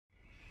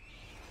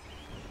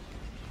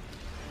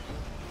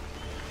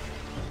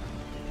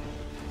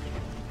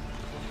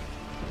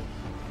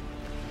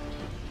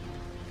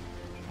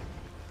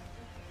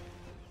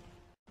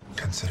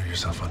consider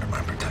yourself under my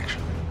protection?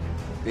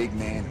 Big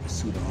man in a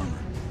suit of armor.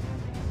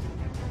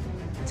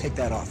 Take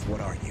that off.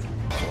 What are you?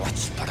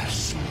 Let's put a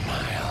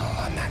smile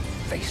on that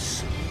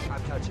face.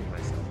 I'm touching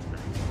myself tonight.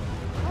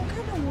 How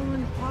can a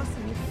woman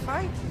possibly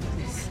fight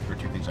this? There are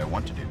two things I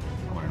want to do.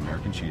 I want an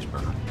American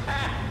cheeseburger.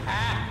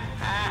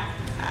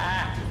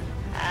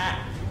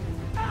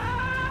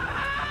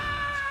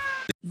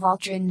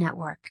 Voltron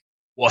Network.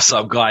 What's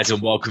up, guys,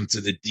 and welcome to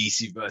the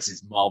DC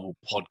versus Marvel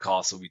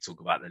podcast, where we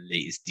talk about the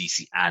latest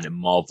DC and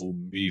Marvel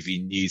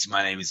movie news.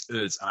 My name is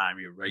Uz, and I'm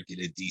your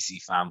regular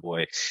DC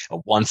fanboy.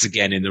 And once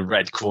again, in the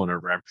red corner,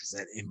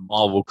 representing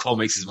Marvel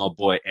Comics, is my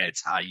boy Ed.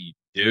 How you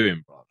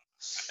doing, brother?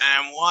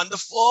 I'm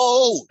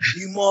wonderful.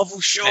 New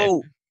Marvel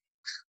show.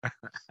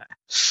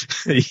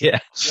 Yeah,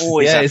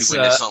 Always happy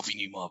when there's something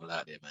new Marvel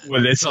out there, man.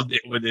 When there's something,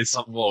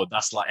 well,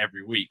 that's like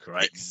every week,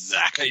 right?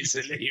 Exactly.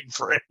 Basically,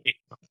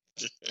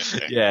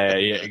 yeah,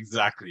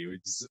 exactly.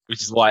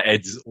 Which is why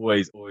Ed is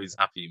always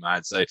happy,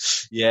 man. So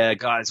yeah,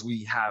 guys,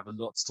 we have a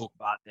lot to talk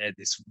about there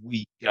this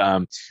week.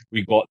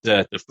 We got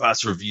the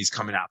first reviews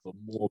coming out for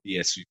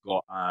Morbius. We've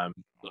got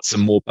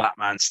some more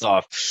Batman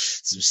stuff,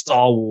 some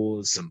Star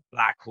Wars, some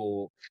Black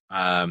Hawk,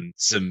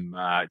 some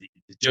the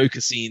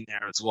Joker scene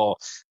there as well,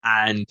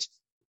 and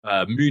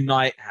Moon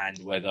Knight,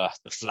 and whether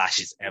the Flash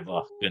is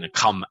ever going to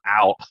come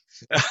out.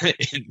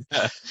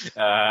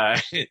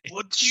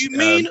 What do you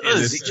mean?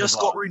 It just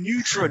got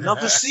renewed for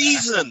another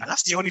season.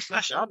 That's the only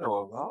Flash I know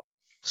about.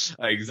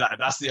 Exactly,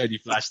 that's the only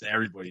Flash that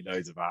everybody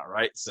knows about,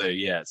 right? So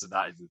yeah, so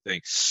that is the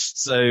thing.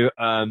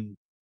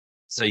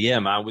 So yeah,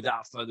 man,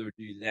 without further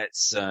ado,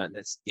 let's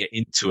get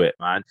into it,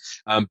 man.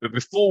 But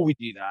before we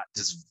do that,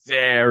 just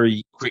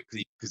very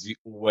quickly, because we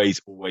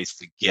always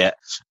forget,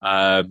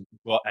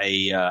 got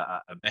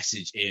a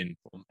message in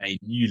from a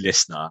new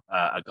listener,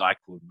 a guy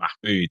called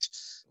Mahmood.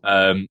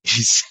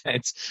 He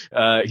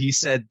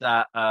said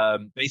that,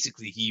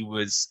 basically he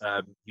wanted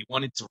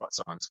to write,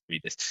 sorry, I'm going to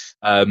read this.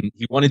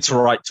 He wanted to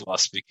write to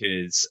us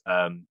because,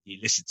 he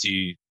listened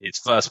to his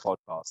first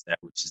podcast there,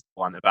 which is the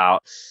one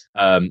about,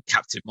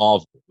 Captain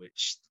Marvel, which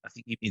I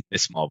think he means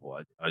Miss Marvel.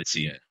 I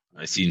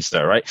assume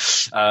so, right?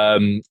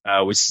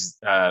 Which is,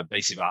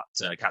 basically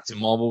about, Captain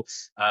Marvel.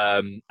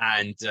 And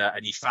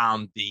he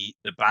found the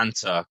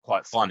banter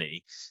quite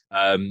funny.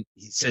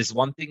 He says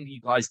one thing you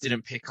guys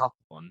didn't pick up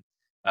on,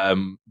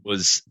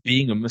 was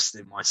being a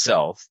Muslim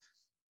myself.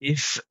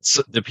 If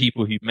the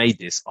people who made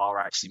this are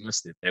actually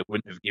Muslim, they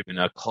wouldn't have given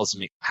her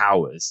cosmic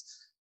powers.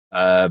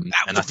 And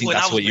I think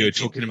that's what you were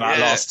talking about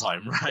last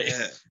time, right?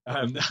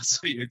 Yeah.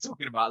 That's what you were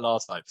talking about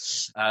last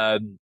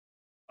time.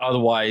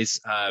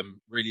 Otherwise,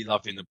 really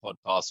loving the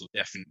podcast. We'll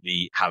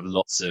definitely have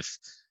lots of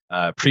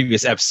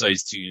previous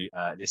episodes to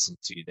listen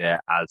to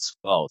there as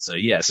well. So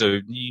yeah,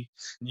 so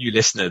new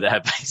listener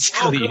there,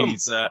 basically,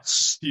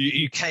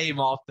 who came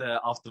after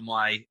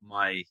my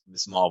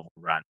Miss Marvel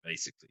rant,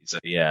 basically. So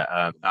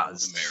yeah,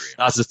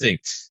 that's the thing.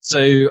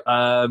 So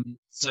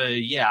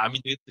yeah, I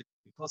mean, the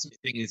cosmic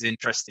thing is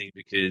interesting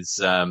because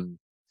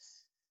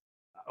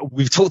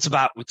we've talked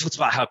about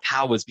her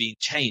powers being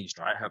changed,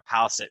 right? Her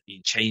power set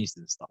being changed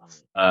and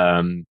stuff.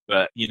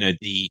 But you know,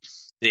 the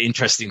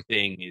interesting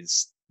thing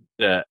is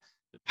that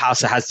the power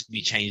set has to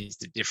be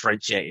changed to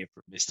differentiate it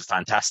from Mr.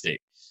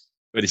 Fantastic.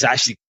 But it's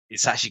actually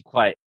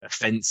quite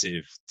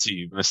offensive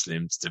to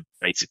Muslims to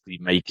basically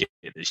make it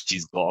that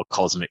she's got a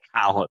cosmic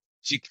power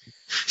she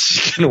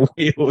can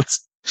wield.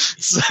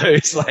 So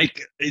it's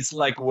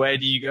like where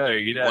do you go?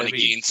 You know, want to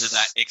get into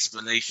that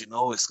explanation?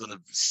 Oh, it's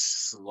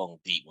a long,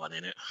 deep one,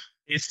 isn't it?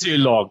 It's too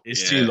long.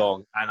 Too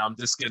long, and I'm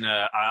just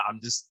gonna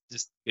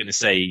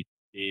say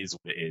it is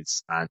what it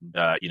is. And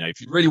you know, if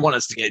you really want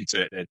us to get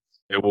into it, then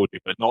it will do,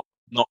 but not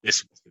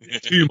this.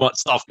 Too much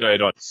stuff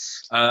going on.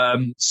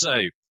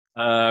 So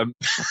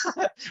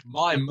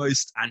my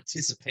most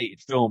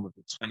anticipated film of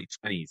the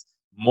 2020s,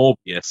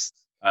 Morbius,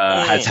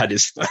 has had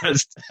its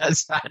first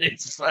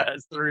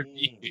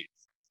reviews.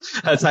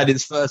 Has had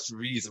its first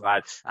reviews,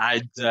 man,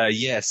 and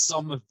yeah,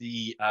 some of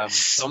the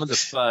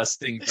first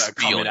things that are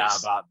coming out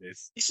about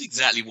this. It's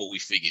exactly what we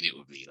figured it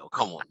would be, though.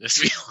 Come on,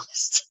 let's be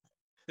honest.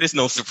 There's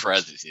no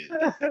surprises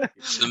here.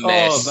 It's the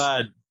mess. Oh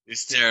man,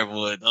 it's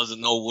terrible. It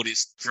doesn't know what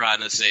it's trying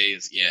to say.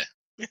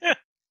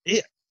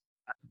 The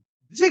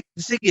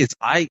thing is,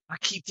 I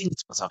keep thinking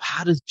to myself,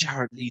 how does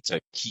Jared Leto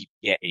keep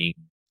getting,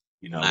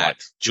 like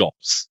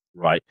jobs,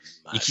 right?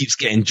 He keeps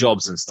getting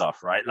jobs and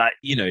stuff, right? Like,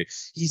 you know,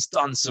 he's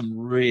done some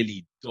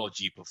really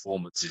dodgy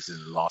performances in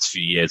the last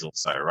few years or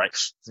so, right?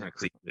 I'm gonna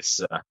click this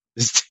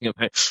thing.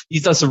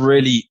 He's done some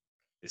really.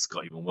 It's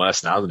got even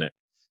worse now, hasn't it?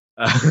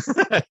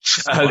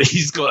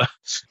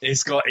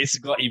 It's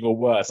got even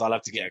worse. I'll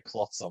have to get a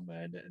cloth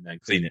somewhere and then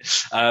clean it.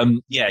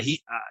 Yeah,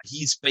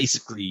 he's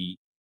basically,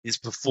 his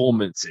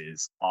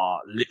performances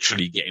are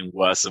literally getting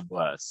worse and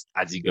worse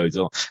as he goes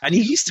on. And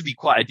he used to be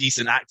quite a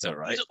decent actor,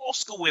 right? He's an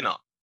Oscar winner.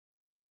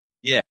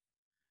 Yeah.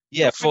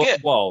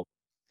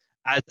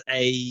 As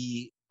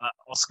a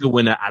Oscar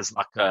winner, as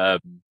like as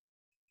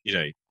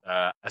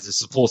a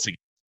supporting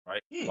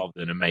right, Hmm. rather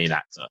than a main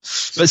actor.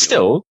 But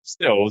still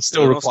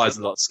requires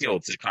a lot of skill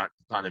to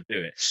kind of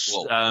do it.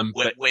 Well,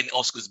 But when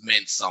Oscars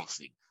meant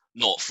something,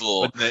 not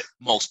for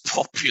most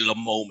popular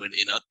moment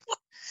in a.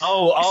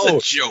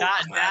 It's a joke,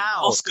 man.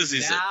 Oscars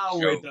is now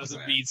a joke. it doesn't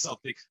man. mean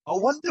something. I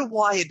wonder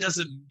why it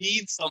doesn't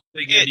mean something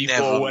It anymore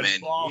never when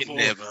meant. Marvel, It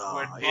never.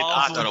 when I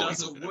Marvel don't know what you're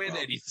doesn't talking win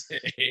about. anything.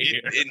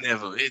 It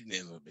never. No,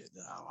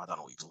 I don't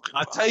know what you're talking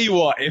I about. tell you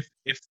what,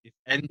 if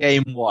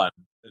Endgame won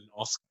an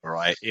Oscar,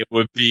 right, it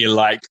would be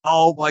like,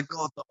 oh my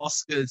god, the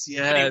Oscars,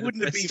 yeah. And it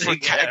wouldn't have been for a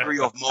category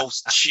of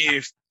most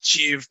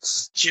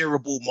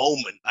cheerable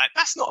moment. Like,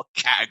 that's not a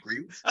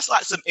category. That's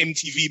like some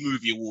MTV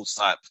Movie Awards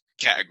type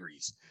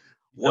categories.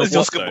 What has the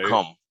Oscar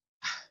become?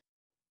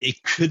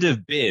 It could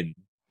have been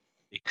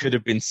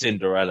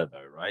Cinderella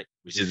though, right?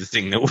 Which is the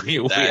thing that we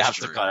have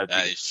to kind of do.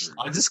 That is true.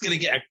 I'm just gonna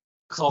get a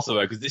cloth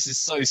away because this is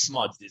so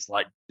smudged. It's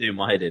like doing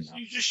my head in now.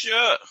 Use your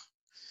shirt.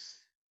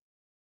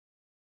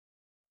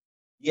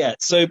 Yeah.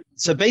 So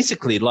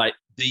basically, like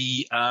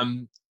the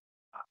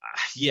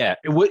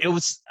it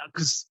was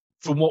because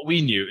from what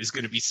we knew, it was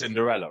going to be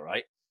Cinderella,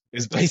 right? It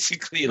was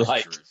basically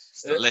like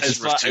It's the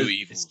lesser of two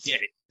evils.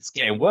 It's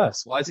getting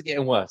worse. Why is it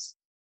getting worse?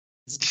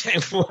 It's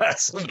getting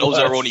worse. For those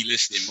that are only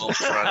listening, Mo's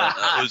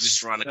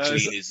just trying to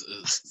clean his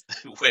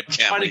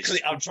webcam.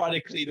 I'm trying to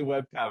clean the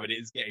webcam, and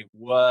it's getting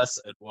worse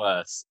and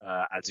worse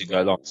as we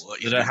go along.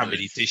 I don't have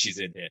any tissues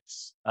in here.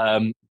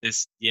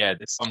 There's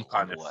some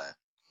kind of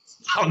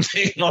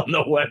something on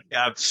the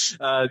webcam.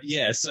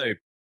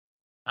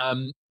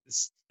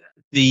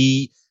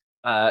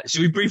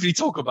 Should we briefly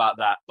talk about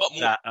that?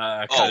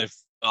 Kind of.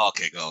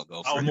 Okay, go.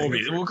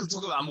 Morbius. We'll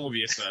talk about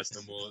Morbius first,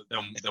 and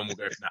then we'll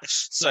go from that.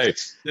 So,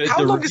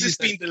 how long has this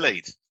been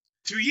delayed?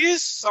 2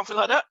 years, something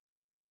like that.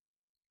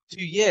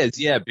 2 years,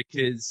 yeah,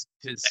 because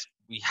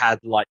we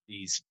had like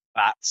these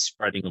bats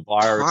spreading a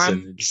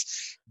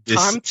virus,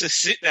 time to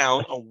sit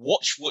down and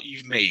watch what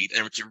you've made,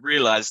 and to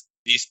realize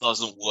this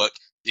doesn't work.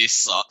 This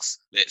sucks.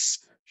 Let's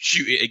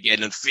shoot it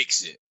again and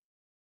fix it.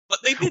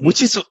 But they didn't.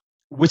 Which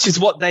is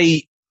what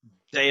they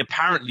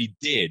apparently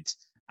did,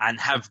 and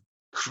have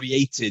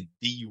created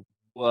the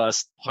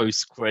worst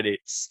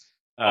post-credits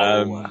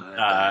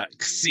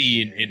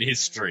scene in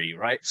history,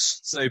 right?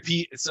 So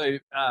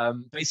basically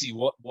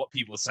what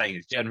people are saying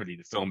is generally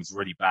the film is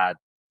really bad,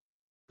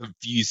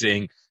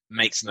 confusing,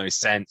 makes no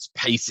sense,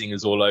 pacing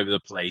is all over the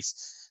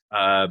place.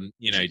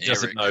 Generic.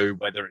 Doesn't know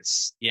whether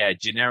it's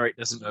generic,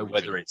 doesn't know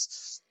whether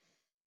it's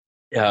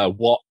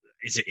what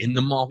is it in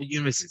the Marvel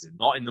universe? Is it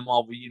not in the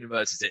Marvel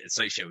universe? Is it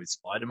associated with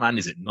Spider-Man?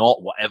 Is it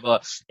not? Whatever.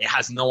 It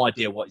has no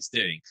idea what it's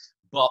doing.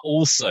 But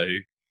also,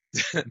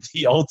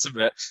 the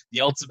ultimate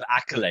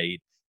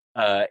accolade,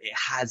 it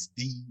has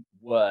the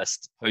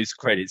worst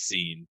post-credit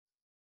scene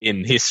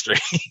in history,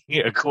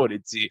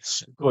 according to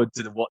what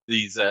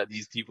these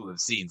people have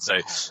seen. So,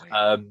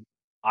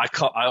 I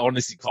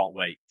honestly can't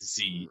wait to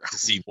see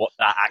what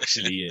that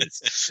actually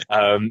is,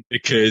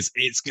 because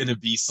it's going to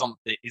be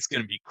something. It's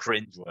going to be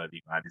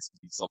cringeworthy, man. It's going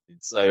to be something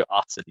so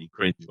utterly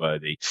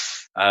cringeworthy.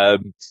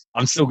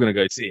 I'm still going to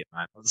go see it,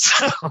 man, on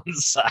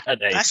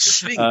Saturday.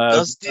 That's the thing.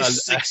 Does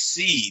this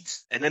succeed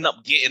and end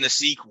up getting a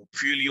sequel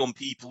purely on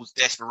people's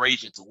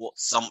desperation to watch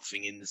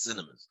something in the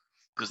cinemas?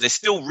 Because there's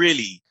still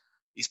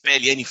it's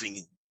barely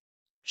anything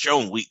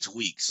shown week to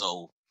week.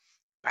 So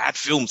bad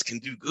films can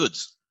do good.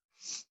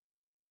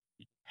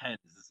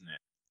 Depends, isn't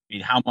it? I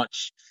mean, how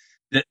much?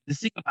 The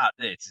thing about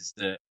this is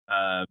that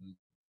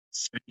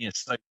Sony is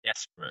so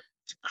desperate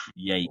to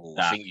create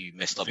that. I think you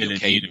messed up your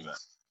cable.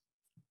 Universe.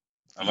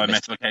 Have I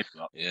messed my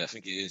cable up? Yeah, I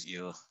think it is.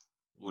 Your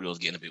audio's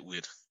getting a bit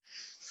weird.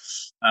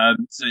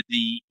 So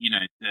the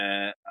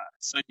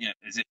Sony,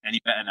 is it any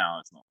better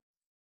now? It's not.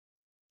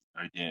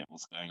 Oh dear,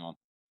 what's going on?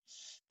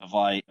 Have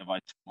I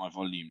took my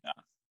volume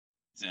down?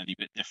 Is it any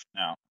bit different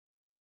now?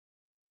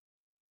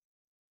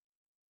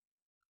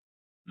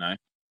 No.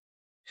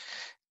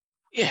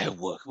 Yeah, it'll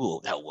work.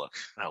 That'll work.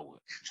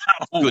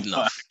 Good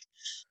enough.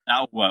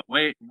 That'll work.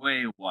 Wait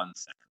 1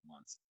 second.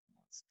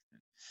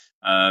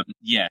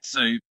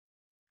 So,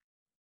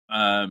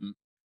 I don't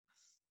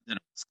know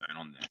what's going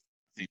on there. I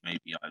think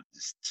maybe I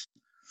just,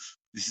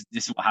 this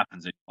is what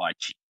happens when you buy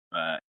cheap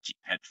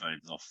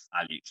headphones off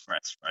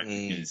AliExpress, right?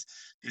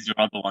 Because your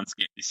other ones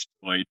get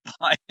destroyed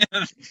by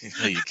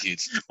your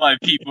kids, by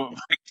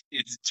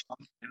kids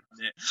jumping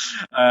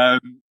on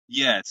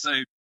it. So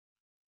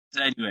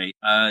anyway,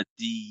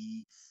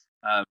 the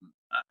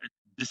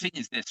thing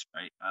is this,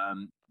 right?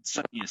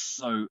 Sony is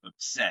so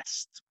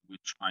obsessed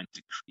with trying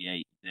to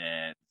create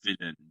their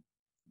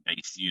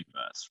villain-based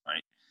universe,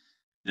 right?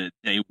 That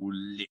they will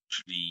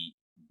literally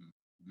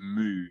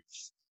move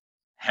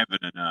heaven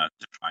and earth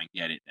to try and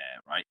get it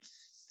there, right?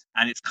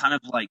 And it's kind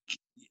of like,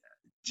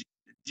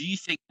 do you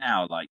think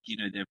now, like,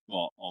 they've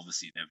got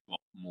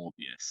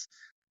Morbius,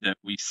 that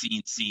we've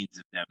seen scenes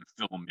of them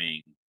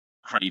filming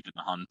Kraven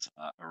the Hunter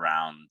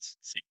around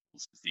St.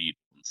 Paul's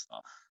Cathedral and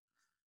stuff.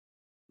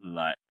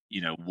 Like,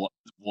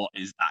 what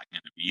is that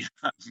going to be?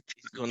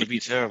 It's going to be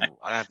terrible.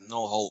 I have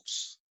no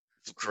hopes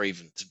for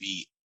Kraven to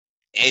be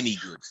any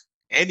good.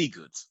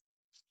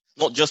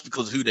 Not just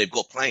because of who they've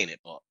got playing it,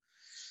 but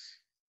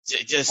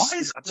Why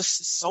is- I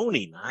just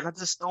Sony, man. I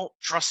just don't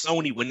trust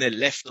Sony when they're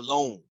left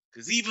alone.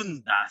 Because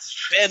even That's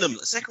true. Venom,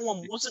 the second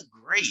one wasn't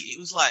great. It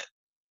was like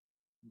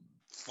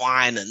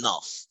fine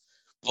enough,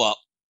 but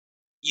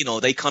you know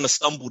they kind of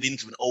stumbled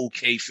into an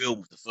okay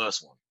film with the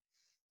first one.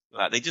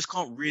 Like they just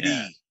can't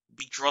really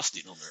be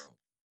trusted on their own.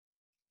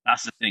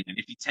 That's the thing. And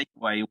if you take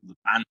away all the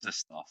banter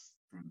stuff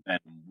from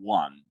Venom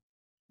 1,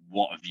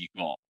 what have you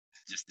got?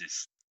 Just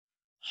this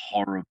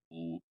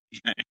horrible,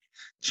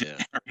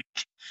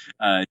 generic,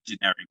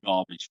 generic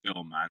garbage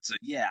film, man. So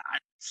yeah,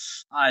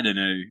 I don't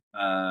know.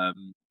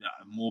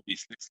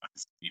 Morbius looks like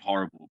it's gonna be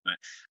horrible, but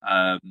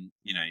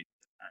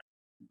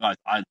guys,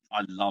 I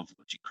love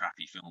watching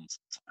crappy films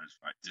sometimes,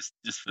 right?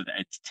 Just for the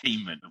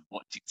entertainment of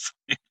watching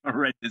something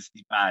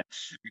horrendously bad,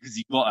 because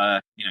you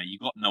gotta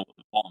know what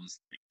the bottom's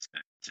like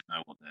to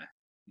know what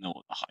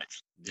the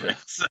heights. Yeah. Right?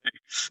 So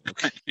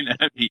what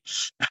I mean?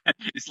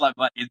 It's like,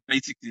 but it's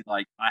basically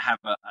like I have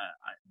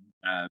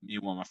me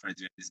and one of my friends,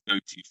 we have this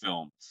go-to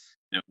film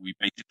that we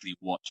basically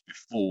watch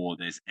before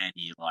there's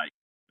any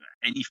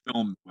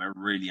film we're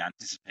really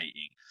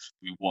anticipating.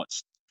 We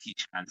watch Jackie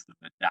Chan's The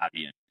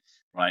Medallion.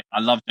 Right, I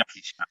love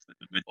Jackie Chan, but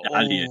The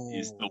Medallion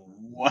is the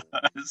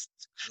worst.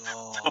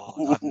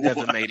 God, I've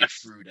never made it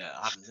through that.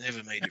 I've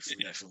never made it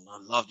through that film. I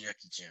love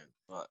Jackie Chan,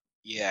 but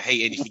yeah, I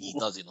hate anything he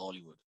does in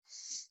Hollywood.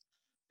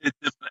 The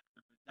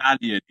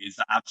Medallion is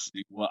the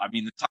absolute worst. I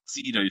mean, the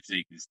tuxedo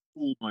thing is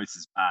almost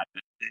as bad,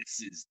 but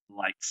this is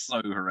like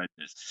so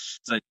horrendous.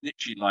 So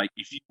literally, like,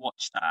 if you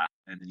watch that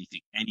and then you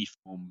think any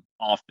film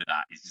after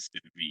that is just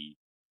going to be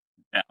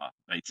better,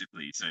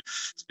 basically. So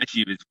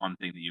especially if it's one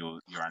thing that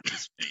you're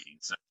anticipating.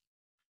 So.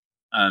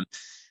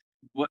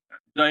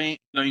 Going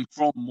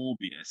from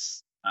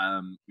Morbius,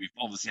 we've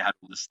obviously had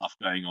all this stuff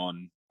going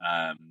on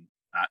at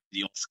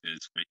the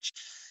Oscars, which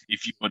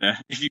if you wanna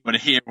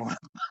hear all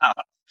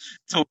about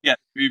talking at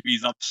the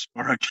movies, I'm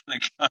sure are gonna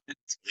go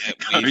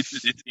into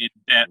this in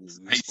depth.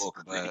 We spoke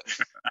about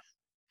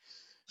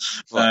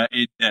it.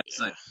 In depth.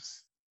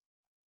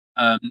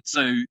 Yeah.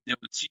 So there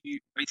were two.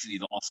 Basically,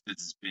 the Oscars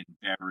has been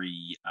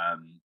very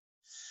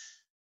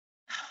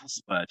what's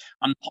the word?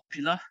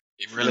 Unpopular.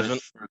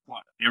 Irrelevant.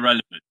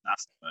 Irrelevant,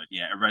 that's the word.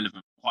 Yeah,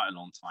 irrelevant for quite a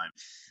long time.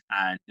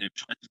 And they've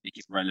tried to make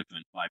it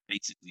relevant by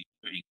basically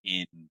putting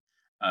in,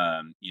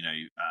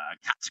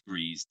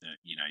 categories that,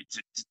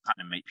 to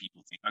kind of make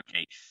people think,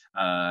 okay,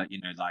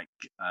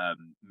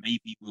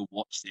 maybe we'll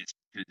watch this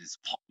because it's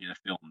a popular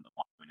film that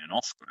might win an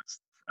Oscar and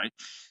stuff, right?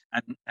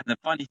 And the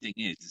funny thing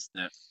is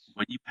that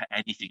when you put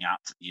anything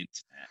out to the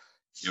internet,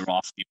 you're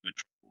asking for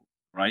trouble.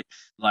 Right,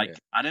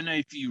 I don't know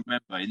if you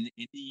remember in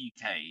the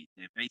UK,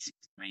 they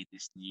basically made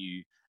this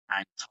new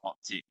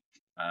Antarctic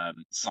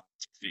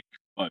scientific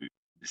boat.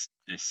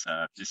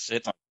 Say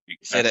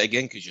that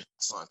again because you're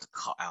starting to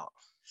cut out.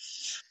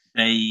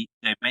 They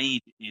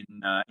made in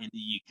the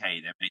UK,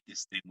 they made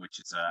this thing which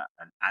is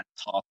an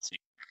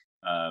Antarctic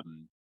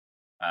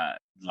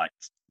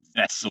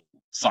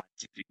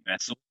scientific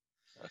vessel.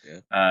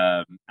 Okay.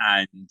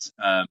 And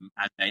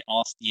they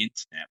asked the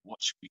internet, what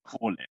should we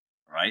call it?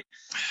 Right,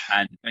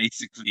 and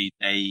basically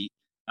they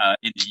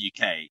in the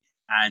UK,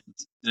 and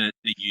the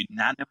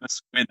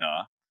unanimous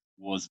winner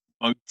was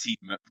Boaty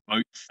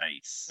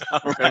McBoatface. I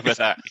remember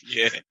that.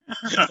 Yeah,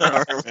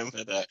 I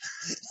remember that.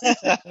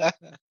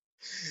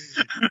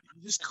 You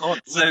just can't.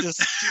 We're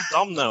just too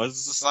dumb now as a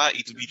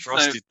society to be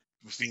trusted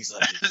with things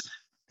like this.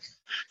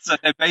 So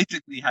they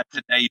basically had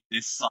to name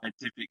this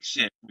scientific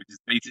ship, which is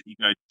basically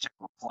going to check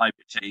on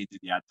climate change in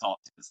the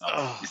Antarctic and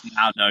stuff. It's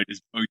now known as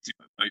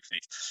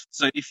Boatface.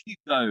 So if you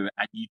go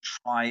and you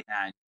try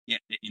and get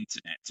the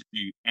internet to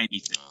do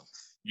anything,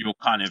 you're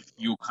asking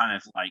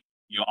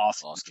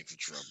for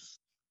trouble.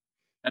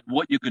 And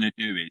what you're going to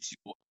do is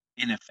you're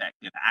in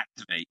effect going to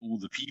activate all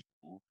the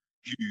people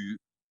who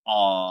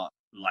are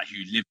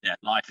who live their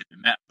life in the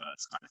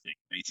metaverse kind of thing,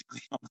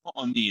 basically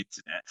on the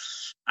internet,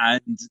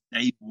 and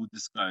they will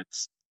just go and,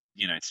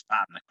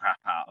 spam the crap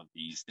out of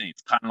these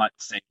things. Kind of like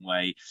the same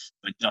way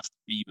when Justin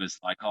Bieber's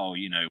like, oh,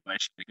 where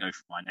should I go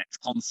for my next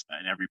concert?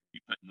 And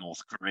everybody put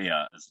North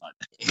Korea as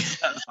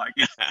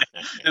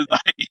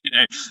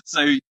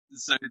so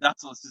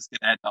that's what's just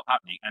going to end up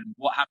happening. And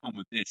what happened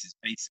with this is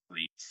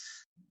basically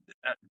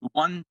there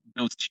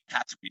was two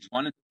categories.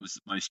 One of them was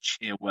the most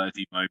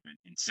cheer-worthy moment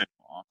in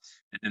cinema,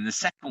 and then the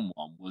second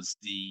one was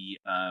the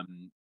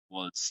kind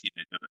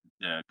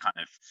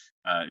of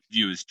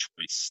viewer's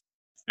choice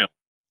film,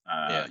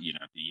 the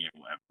year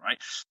or whatever,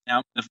 right?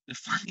 Now the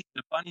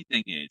funny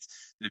thing is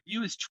the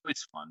viewer's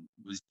choice one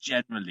was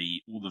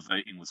generally all the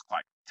voting was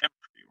quite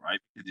contemporary,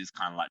 right? Because it's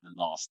kind of like the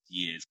last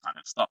year's kind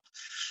of stuff.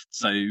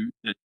 So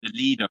the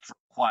leader for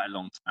quite a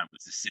long time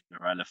was the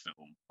Cinderella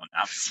film on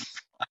Amazon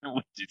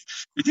Prime,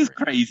 which is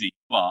crazy,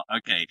 but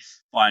okay,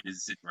 fine, it's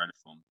a Cinderella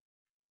film.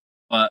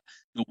 But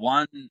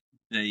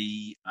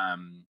the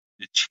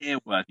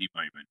cheer-worthy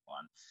moment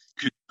one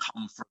could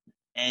come from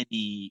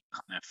any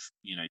kind of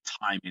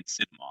time in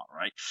cinema,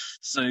 right?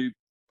 So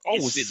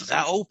was it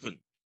that open?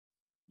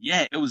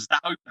 Yeah, it was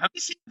that. Have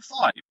you seen the 5?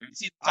 Have you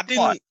seen the I top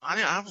 5?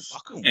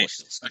 couldn't Okay, watch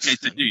this. okay,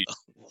 so dude,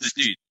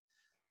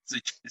 so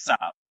check this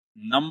out.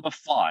 Number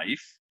five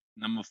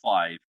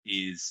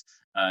is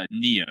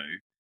Neo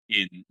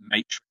in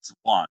Matrix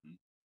 1,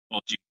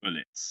 dodging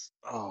bullets.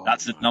 Oh,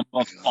 That's the my number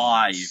God.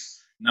 5.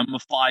 Number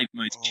 5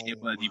 most Oh,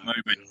 cheer-worthy my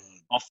moment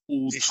God. of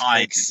all This time.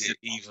 makes it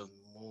even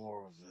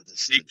more of a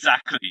distance.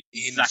 Exactly.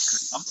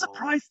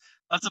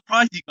 I'm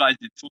surprised you guys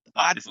didn't talk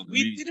about this on the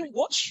We movie. didn't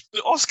watch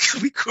the Oscar.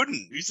 We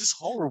couldn't. It was just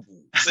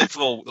horrible. Except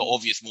for the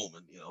obvious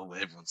moment,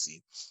 where everyone's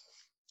seen.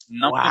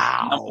 Number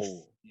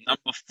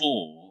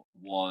 4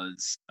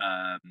 was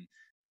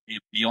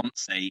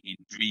Beyonce in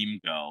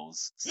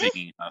Dreamgirls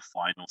singing her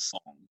final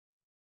song.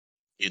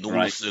 In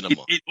all of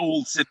cinema. In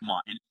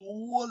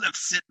all of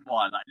cinema,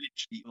 like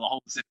literally the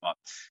whole cinema.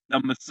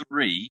 Number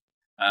 3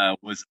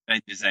 was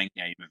Avengers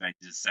Endgame,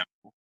 Avengers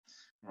Assemble,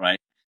 right?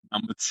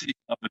 Number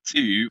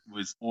two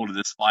was all of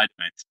the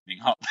Spider-Man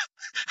teaming up.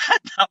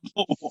 And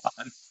number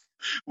 1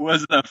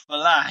 was the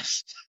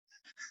Flash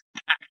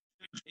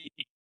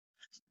activating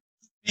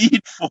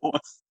Speed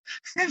Force.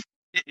 No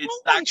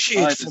one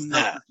cheered from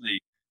that.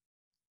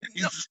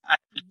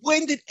 Exactly.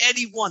 When did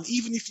anyone,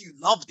 even if you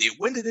loved it,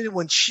 when did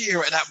anyone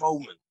cheer at that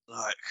moment?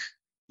 Like,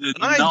 and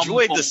I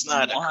enjoyed the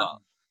Snyder Cut,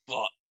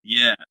 but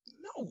yeah,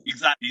 no,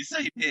 exactly.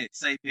 Same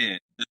here.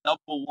 The number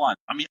 1.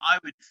 I mean,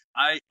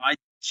 I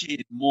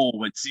cheered more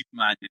when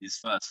Superman did his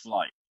first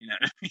flight.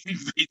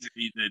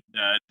 Basically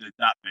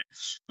that bit.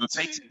 But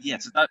basically, yeah.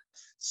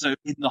 So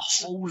in the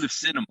whole of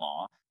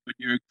cinema, but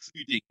you're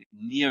including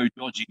Neo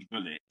dodging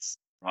bullets,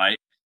 right?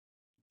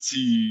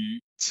 To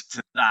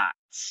that.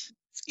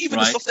 Even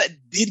the stuff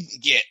that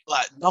didn't get,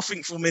 like,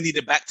 nothing from any of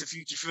the Back to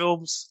Future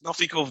films,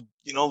 nothing of,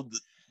 the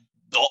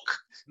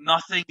Doc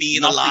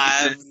being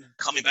alive, and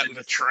coming back with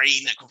a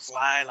train that could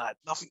fly, like,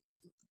 nothing.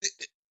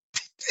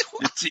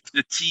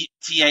 The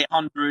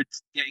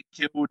T-800 getting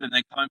killed and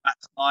then coming back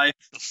to life.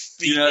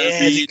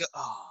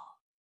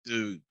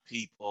 Dude,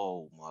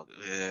 people, oh my God,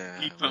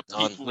 yeah,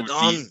 we're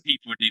done.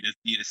 People need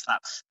a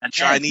slap. And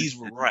Chinese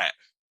were right.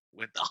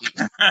 We're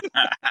done.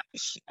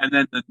 And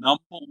then the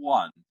number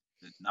one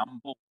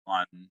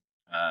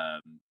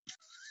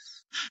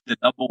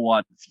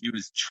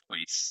viewer's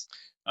choice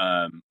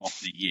of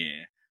the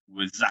year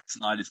was Zack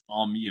Snyder's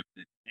Army of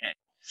the Dead.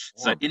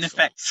 So in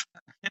effect,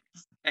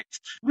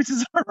 which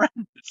is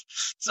horrendous.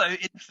 So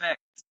in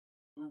effect,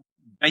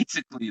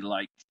 basically,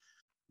 like,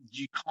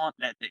 you can't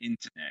let the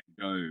internet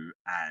go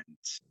and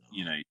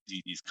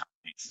do these kind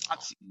of things. It's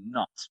absolutely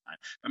nuts, man.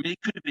 I mean,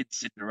 it could have been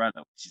Cinderella,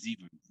 which is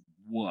even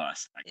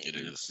worse. Like, it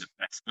is the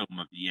best film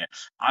of the year.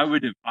 I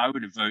would have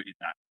voted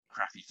that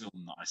crappy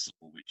film that I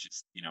saw, which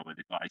is where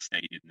the guy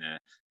stayed in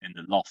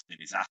the loft in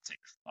his attic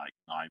for like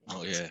 9 months.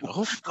 Oh yeah,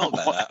 I forgot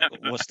about that.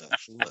 What's that?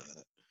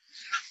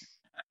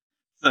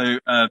 So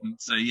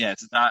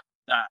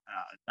that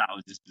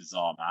was just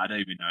bizarre, man. I don't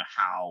even know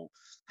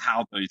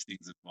how those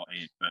things have got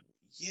in, but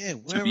yeah,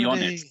 to be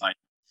honest, like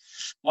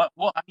what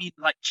I mean,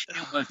 like,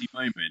 cheer-worthy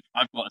moment,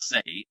 I've got to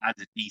say, as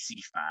a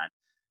DC fan,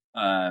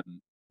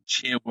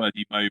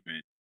 cheer-worthy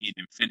moment in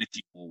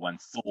Infinity War when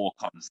Thor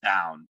comes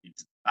down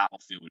into the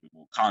battlefield of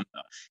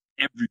Wakanda,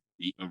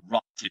 everybody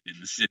erupted in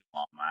the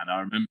cinema, man. I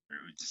remember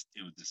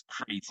it was just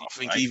crazy. I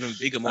think even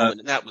bigger moment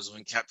than that was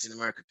when Captain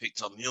America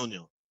picked up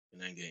Mjolnir in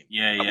Endgame.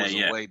 That was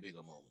a way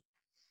bigger moment.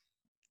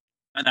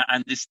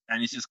 And it's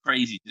just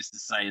crazy just to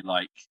say,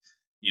 like,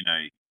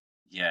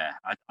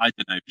 I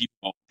don't know.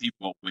 People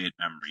got weird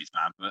memories,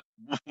 man. But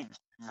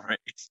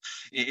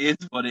it is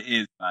what it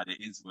is, man.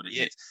 It is what it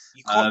is.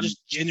 You can't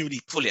just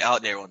genuinely pull it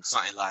out there on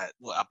something like.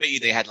 Well, I bet you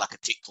they had like a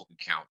TikTok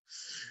account,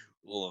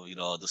 or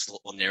just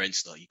on their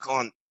Insta. You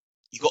can't.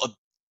 You got to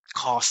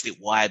cast it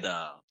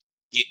wider,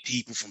 get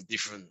people from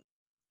different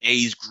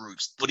age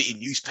groups, put it in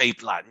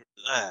newspaper. Like,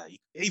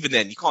 even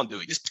then, you can't do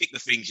it. Just pick the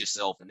things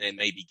yourself, and then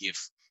maybe give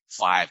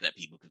 5 that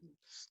people can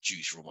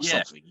choose from or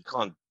something. You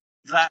can't.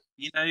 That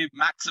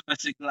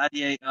Maximus and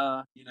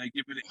Gladiator,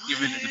 giving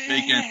it the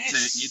big,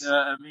 what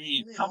I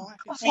mean? Come on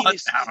now,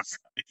 guys.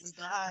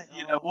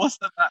 What's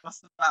the bat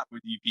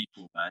with you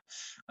people, man?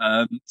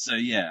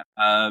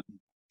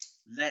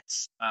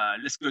 Let's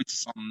go to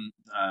some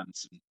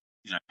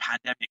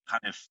pandemic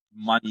kind of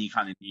money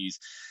kind of news.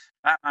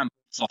 Batman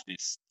box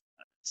office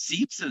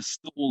seems to have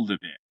stalled a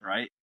bit,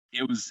 right?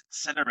 It was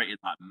accelerated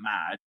like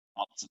mad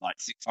up to like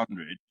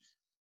 600.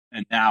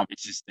 And now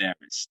it's just there.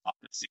 It's up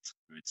at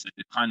 600. So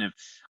the kind of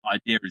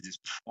idea is it's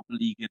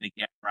probably going to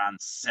get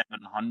around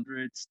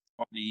 700,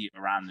 probably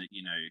around the,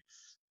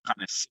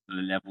 kind of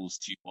similar levels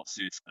to what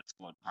Suicide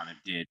Squad kind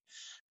of did.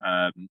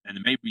 And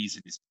the main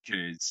reason is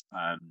because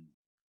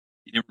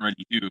it didn't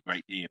really do a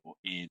great deal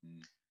in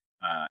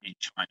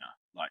China.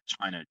 Like,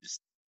 China just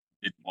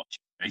didn't watch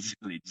it.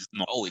 Basically, just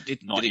not. Oh, it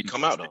did. Not did it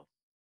come out though?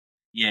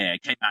 Yeah,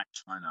 it came out in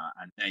China,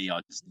 and they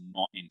are just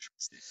not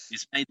interested.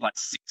 It's made like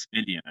 6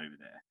 million over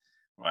there.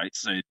 Right,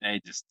 so they're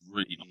just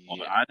really not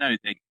bothered. I know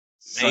they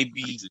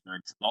maybe are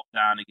going to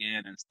lockdown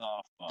again and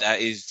stuff. But that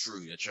is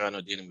true. They're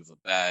China dealing with a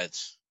bad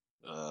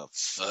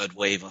 3rd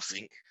wave, I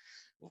think,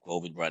 of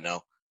COVID right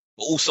now.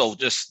 But also,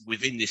 just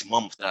within this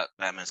month that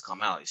Batman's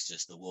come out, it's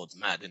just the world's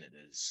mad, isn't it?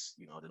 There's,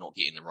 they're not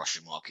getting the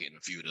Russian market and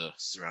a few of the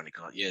surrounding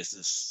countries. Yeah, it's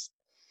just,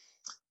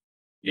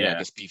 I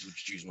guess people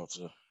choose not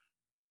to.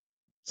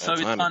 So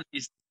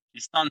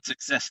it's done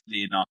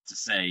successfully enough to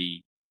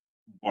say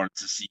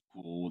warrants a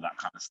sequel, all that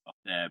kind of stuff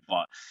there.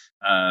 But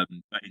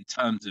in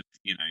terms of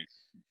 $1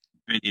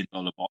 billion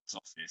box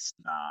office,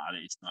 nah,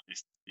 it's not.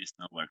 It's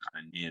nowhere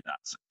kind of near that.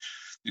 So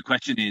the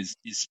question is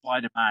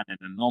Spider-Man an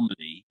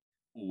anomaly,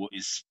 or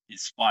is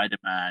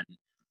Spider-Man,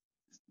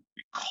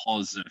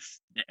 because of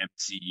the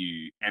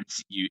MCU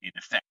in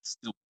effect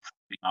still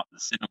propping up the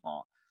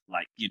cinema?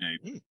 Like,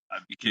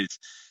 because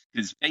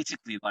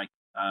basically, like,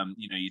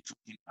 you're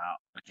talking about,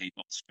 okay,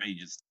 Doctor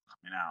Strange is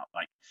coming out.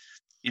 Like,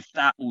 if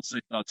that also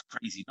does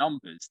crazy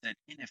numbers, then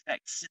in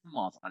effect,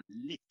 cinemas are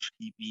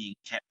literally being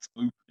kept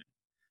open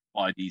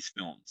by these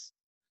films.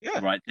 Yeah,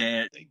 right.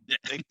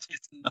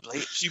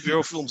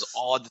 Superhero films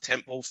are the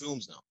tentpole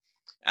films now,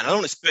 and I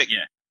don't expect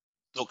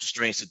Doctor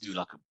Strange to do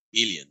like $1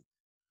 billion,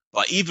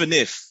 but even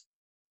if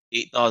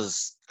it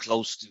does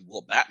close to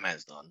what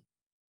Batman's done,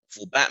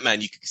 for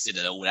Batman you could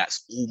consider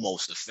that's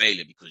almost a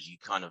failure because you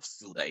kind of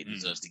feel that it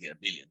deserves to get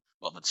 $1 billion.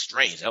 But for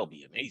Strange, that would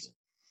be amazing.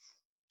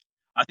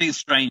 I think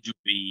Strange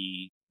would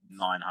be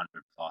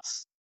 900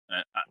 plus.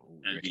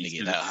 You're going to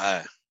get that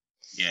high.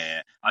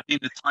 Yeah, I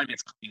think the time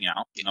it's coming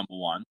out, number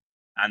one,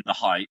 and the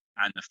hype,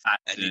 and the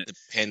fact that it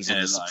depends on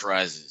the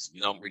surprises. We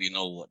don't really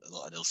know what a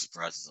lot of those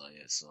surprises are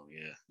yet, so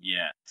yeah.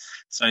 Yeah,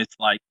 so it's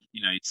like,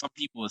 some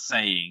people are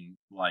saying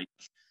like,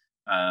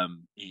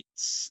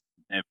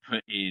 they're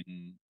put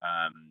in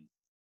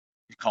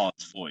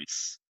Picard's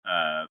voice,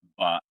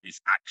 but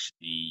it's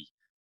actually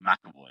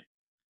McAvoy.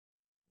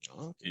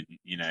 Okay.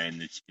 In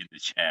the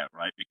chair,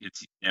 right?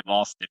 Because they've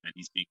asked him and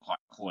he's been quite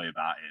coy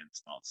about it and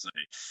stuff. So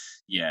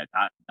yeah,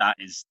 that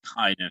is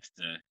kind of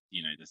the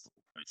the thought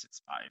process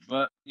about it.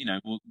 But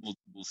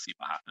we'll see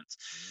what happens.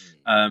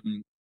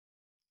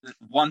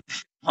 One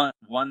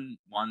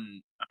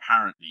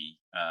apparently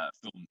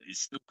film that is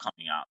still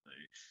coming out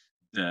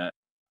though, that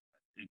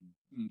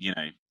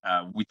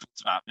we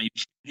talked about maybe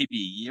a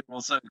year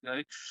or so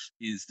ago,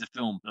 is the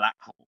film Black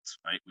Hawk,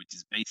 right? Which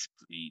is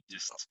basically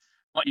just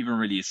not even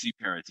really a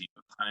superhero team,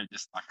 but kind of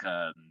just like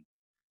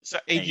Is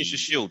that Agents of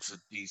S.H.I.E.L.D. for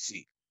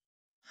DC?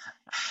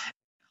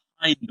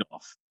 Kind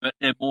of, but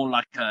they're more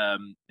like the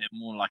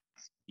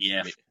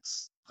Air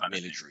Force kind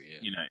military,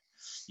 of thing.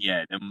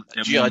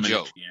 They're G.I. more Joe.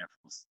 military Air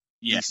Force.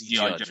 Yes,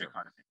 G.I. Joe Joe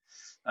kind of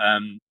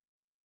thing.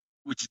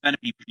 Which is going to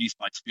be produced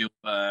by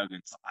Spielberg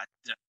and stuff.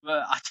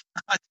 But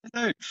I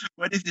don't know,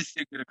 when is this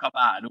thing going to come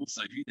out? And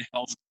also, who the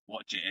hell's going to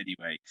watch it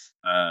anyway?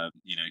 God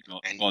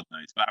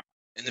knows. But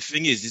and the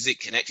thing is it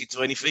connected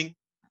to anything?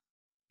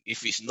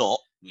 If it's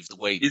not, with the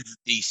way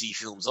DC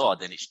films are,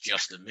 then it's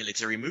just a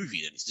military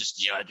movie. Then it's just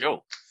G.I.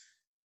 Joe.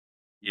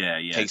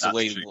 Yeah. Takes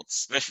away true. what's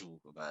special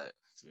about it,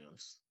 to be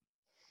honest.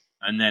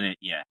 And then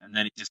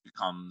it just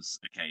becomes,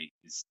 okay,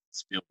 it's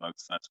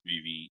Spielberg's first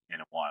movie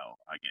in a while,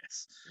 I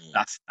guess.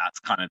 That's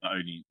kind of the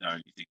only thing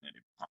that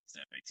it becomes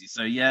there, basically.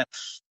 So yeah,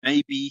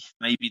 maybe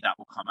that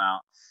will come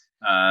out.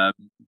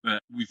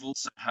 But we've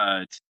also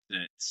heard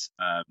that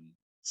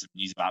some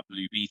news about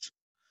Blue Beetle.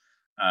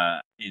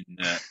 In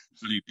the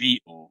Blue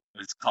Beetle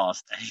has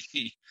cast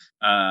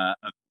a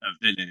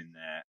villain in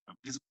there,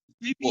 because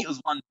Blue Beetle's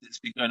one that's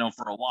been going on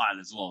for a while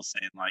as well,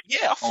 saying like,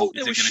 I thought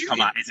is they it were going to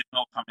come out? Is it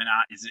not coming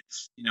out? Is it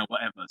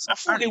whatever? So I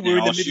thought they were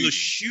in the middle of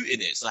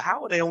shooting it. So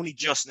how are they only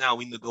just now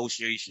in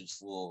negotiations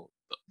for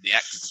the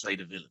actor to play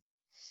the villain?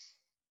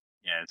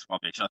 Yeah, it's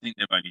rubbish. I think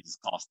they've only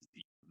just casted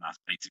people, and that's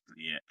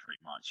basically it, pretty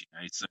much.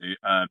 So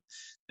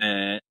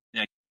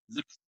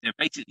they've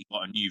basically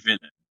got a new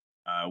villain.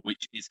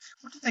 Which is,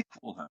 what did they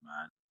call her,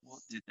 man? What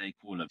did they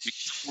call her?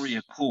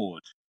 Victoria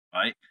Cord,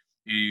 right?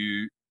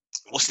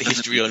 What's the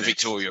history on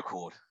Victoria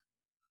Cord?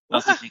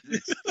 Doesn't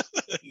exist.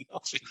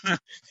 Nothing.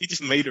 He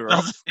just made her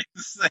up.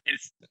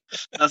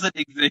 Doesn't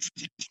exist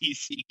in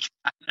DC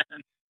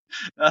canon.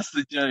 That's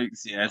the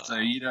jokes, yeah. So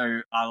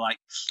I like.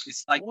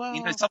 It's like,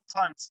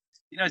 sometimes.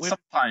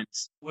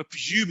 Sometimes we're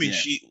presuming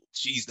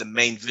she's the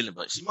main villain,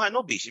 but she might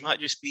not be. She might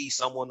just be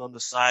someone on the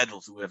side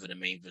of whoever the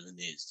main villain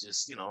is.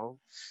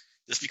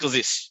 Just because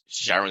it's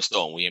Sharon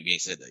Stone, we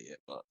ain't said that yet.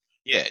 But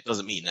yeah, it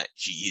doesn't mean that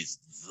she is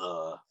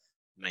the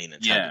main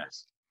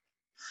antagonist.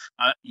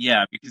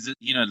 Yeah, because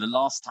the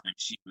last time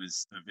she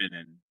was a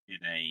villain in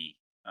a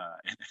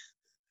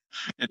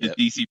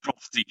DC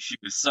property, she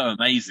was so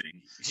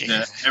amazing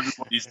that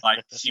everybody's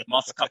like, she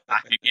must come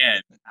back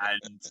again,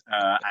 and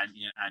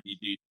you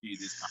do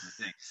this kind of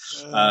thing.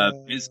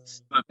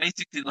 But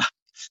basically, like,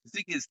 the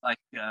thing is, like,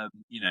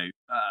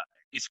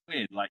 it's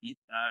weird. Like,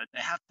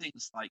 they have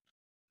things like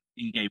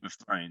in Game of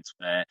Thrones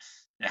where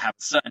they have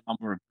a certain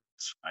number of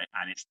books, right?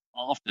 And it's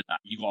after that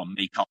you got to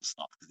make up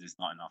stuff because there's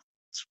not enough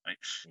books, right?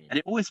 And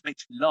it always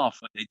makes me laugh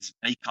when they just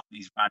make up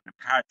these random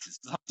characters,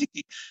 because I'm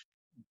thinking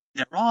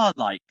there are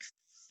like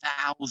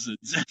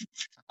thousands and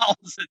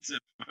thousands of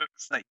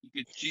books that you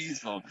could choose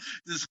from.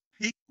 Just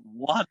pick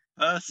one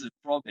person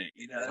from it.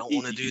 They don't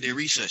want to do their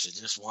research. They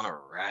just want to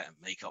write and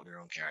make up their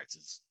own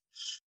characters.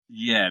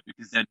 Yeah,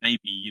 because then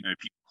maybe,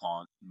 people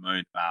can't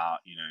moan about,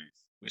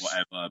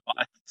 whatever.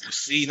 But We're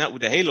seeing that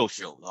with the Halo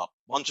show. Like,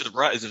 a bunch of the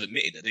writers have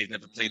admitted that they've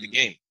never played the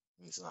game.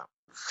 And it's like,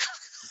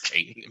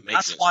 okay, it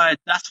makes sense.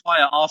 that's why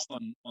I asked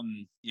on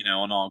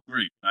our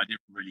group. I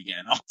didn't really get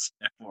an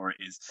answer for it.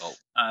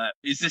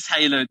 Is this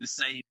Halo the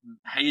same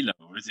Halo,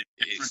 or is it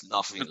different? It's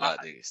nothing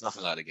like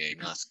the game.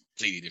 That's a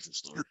completely different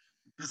story.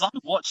 Because I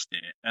watched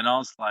it and I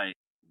was like,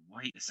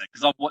 wait a sec,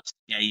 because I've watched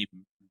the game.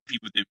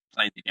 People did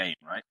play the game,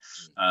 right?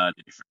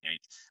 The different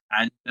games,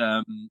 and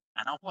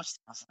I watched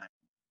it. I was like,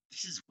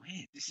 this is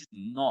weird. This is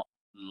not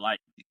like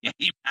the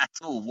game at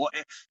all. What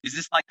is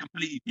this, like,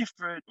 completely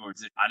different, or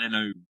is it? I don't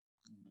know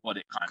what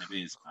it kind of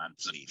is, man.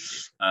 So,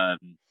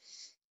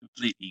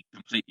 completely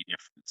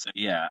different. So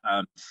yeah,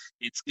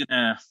 it's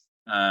gonna.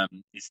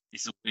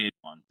 It's a weird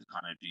one to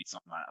kind of do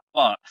something like that,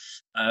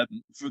 but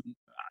from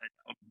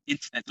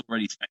internet's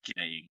already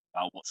speculating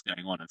about what's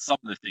going on, and some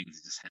of the things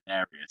are just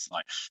hilarious.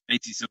 Like,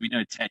 basically, so we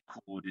know Ted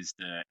Cord is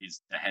the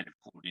head of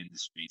Cord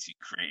Industries, who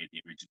created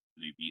the original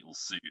Blue Beetle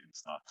suit and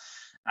stuff,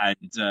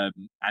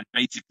 and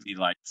basically,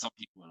 like, some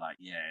people are like,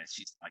 yeah,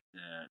 she's like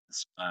the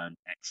spurned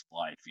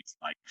ex-wife who's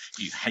like,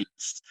 who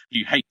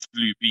hates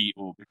Blue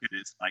Beetle because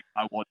it's like,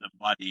 I want the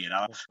money and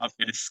I'm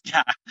gonna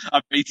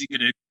I'm basically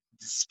gonna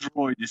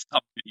destroy this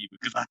company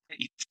because I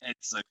hate Ted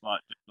so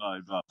much.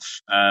 But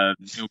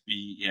it'll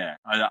be, yeah,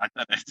 I don't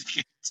know if they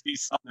can do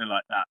something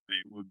like that, but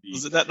it would be.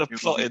 Wasn't that the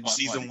plot in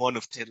season 1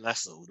 of Ted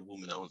Lasso, the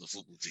woman that owns the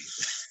football team?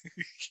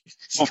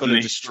 She's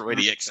gonna destroy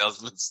the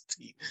ex-husband's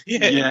team.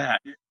 Yeah.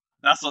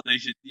 That's what they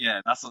should.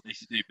 Yeah, that's what they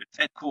should do. But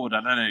Ted Cord, I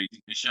don't know,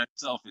 he can show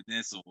himself in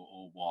this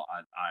or what.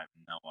 I have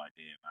no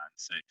idea, man.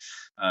 So,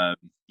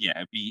 yeah,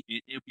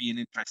 it'll be an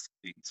interesting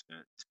thing to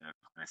kind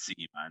of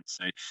see, man.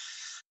 So,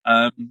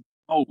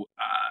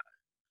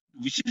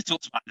 we should have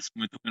talked about this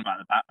when we were talking about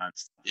the Batman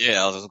stuff.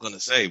 Yeah, I was going to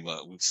say,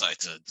 but we decided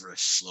to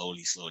drift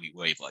slowly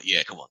away. But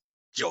yeah, come on,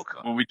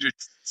 Joker. Well, the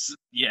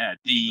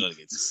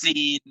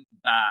scene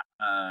that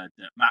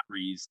Matt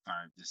Reeves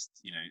kind of just,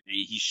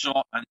 he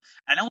shot,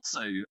 and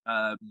also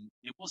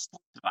it was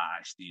talked about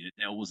actually that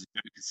there was a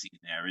Joker scene in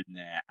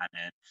there, and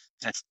then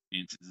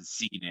Testimonians has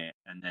seen it,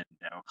 and then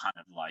they were kind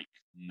of like,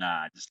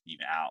 nah, just leave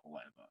it out or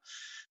whatever.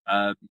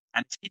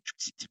 And it's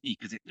interesting to me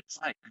because it looks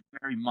like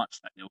very much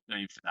like they were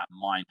going for that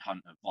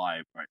Mindhunter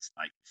vibe, where it's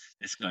like,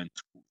 let's go and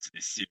talk to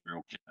this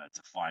serial killer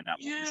to find out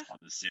what this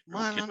other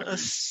serial killer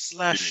is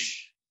doing.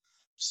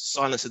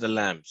 Silence of the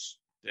Lambs,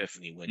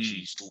 definitely, when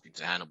she's talking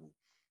to Hannibal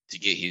to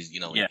get his,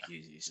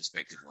 his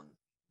suspected one,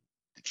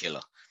 the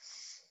killer.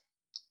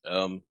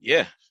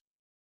 Yeah.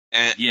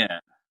 And yeah.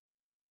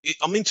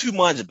 I'm in two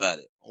minds about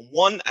it. On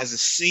one, as a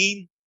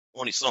scene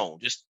on its own,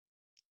 just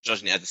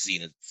judging it as a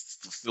scene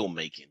for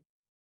filmmaking,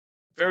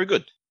 very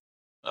good.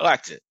 I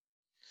liked it.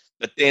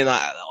 But then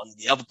on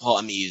the other part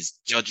of me is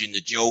judging the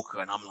Joker,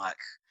 and I'm like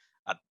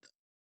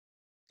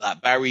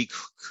Barry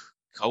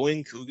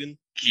Coogan.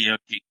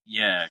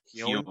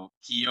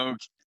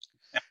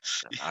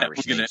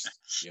 Irish,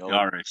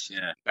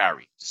 yeah.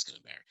 Barry, just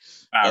gonna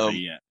Barry,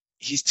 yeah.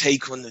 His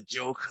take on the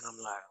Joker, and I'm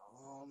like,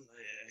 oh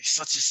man, it's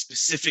such a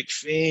specific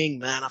thing,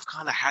 man. I've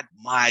kind of had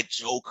my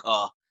Joker,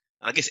 and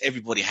I guess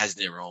everybody has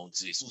their own,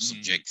 so it's all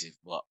subjective.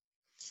 But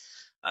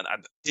and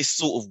this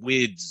sort of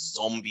weird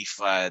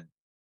zombified,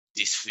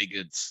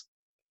 disfigured,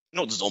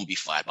 not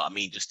zombified, but I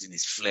mean just in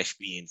his flesh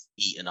being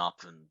eaten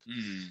up and.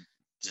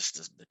 Just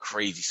the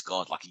crazy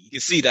scars. Like, you can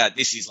see that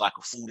this is like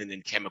a falling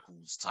in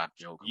chemicals type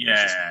Joker.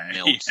 Yeah.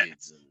 Melted. Yeah. And,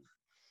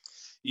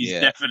 he's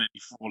definitely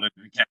fallen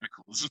in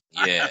chemicals.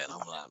 Yeah. And I'm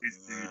like,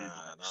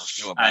 I'm not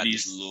sure about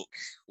his look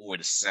or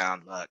the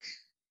sound. Like,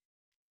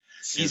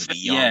 he's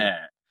young.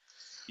 Yeah.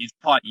 He's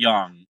quite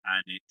young,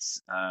 and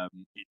it's. I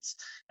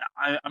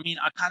mean,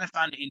 I kind of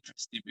found it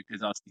interesting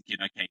because I was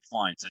thinking, okay,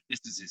 fine. So this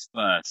is his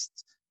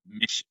first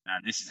mission,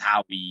 and this is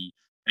how he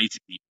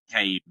basically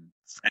became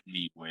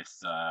friendly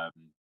with.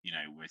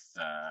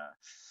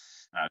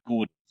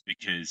 Gordon,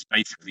 because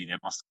basically they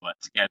must work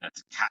together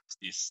to catch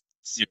this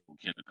serial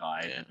killer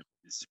guy and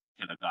this serial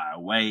killer guy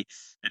away.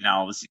 And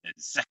now obviously there's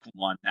the second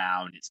one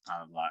now, and it's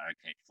kind of like,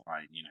 okay,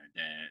 fine,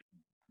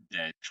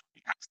 they're trying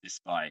to catch this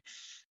guy,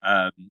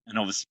 and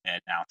obviously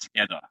they're now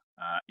together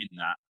in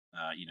that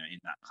in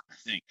that kind of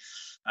thing.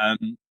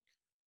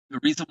 The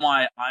reason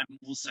why I'm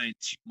also in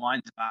two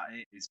minds about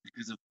it is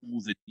because of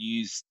all the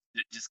news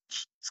that just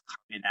keeps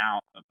coming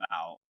out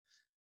about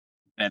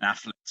Ben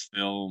Affleck's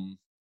film,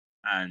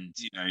 and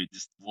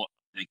just what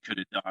they could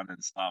have done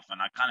and stuff. And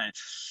I kind of,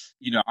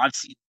 I've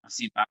seen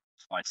Batman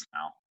twice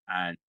now,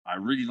 and I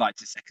really liked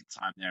the second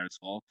time there as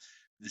well.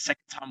 The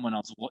second time when I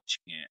was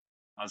watching it,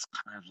 I was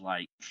kind of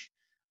like,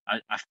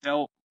 I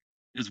felt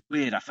it was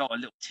weird. I felt a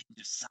little tinge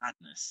of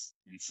sadness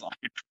inside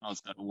when I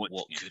was kind of watching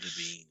what it. Could have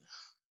been?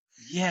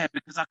 Yeah,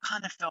 because I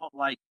kind of felt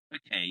like,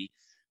 okay,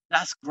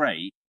 that's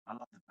great. I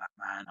love the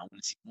Batman. I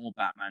want to see more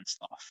Batman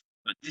stuff.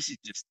 But this is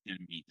just going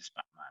to be just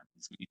Batman.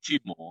 There's going to be two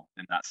more,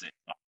 then that's it.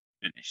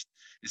 Finished.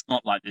 It's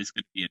not like there's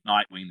going to be a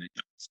Nightwing that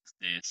does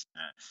this,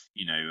 a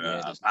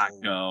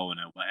Batgirl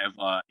and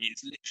whatever.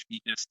 It's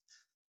literally just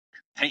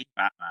take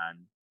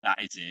Batman, that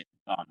is it,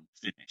 done,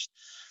 finished.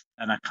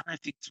 And I kind of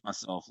think to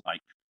myself,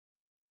 like,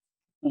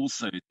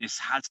 also, this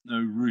has no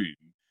room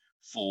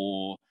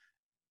for,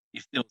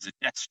 if there was a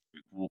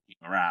Deathstroke walking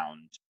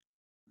around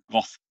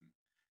Gotham,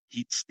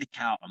 he'd stick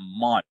out a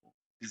mile,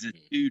 because a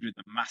dude with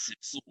a massive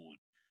sword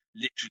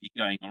literally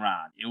going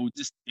around, it will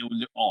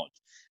look odd.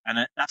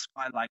 And that's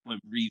why I like when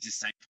Reeves is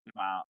saying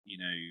about,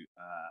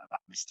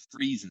 about Mr.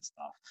 Freeze and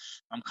stuff.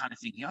 I'm kind of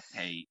thinking,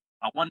 okay,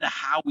 I wonder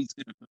how he's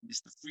going to put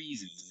Mr.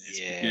 Freeze into this,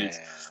 because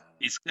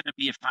it's going to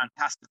be a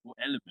fantastical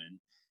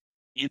element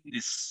in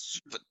this.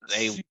 But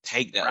they'll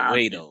take that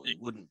away, though. It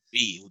wouldn't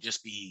be. It would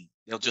just be.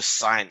 They'll just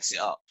science it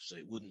up, so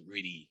it wouldn't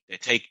really.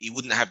 He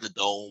wouldn't have the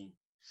dome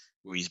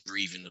where he's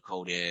breathing the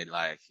cold air.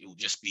 Like, it would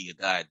just be a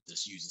guy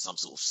just using some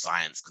sort of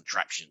science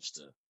contraptions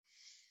to.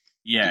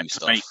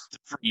 To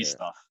freeze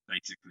stuff,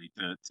 basically,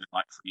 to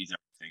like freeze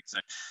everything. So,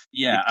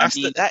 yeah,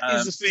 that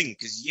is the thing,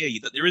 because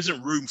there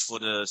isn't room for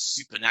the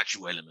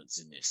supernatural elements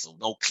in this, or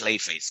no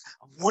Clayface.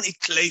 I wanted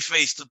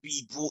Clayface to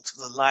be brought to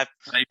the live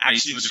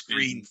action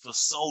screen for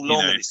so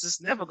long, and it's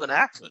just never going to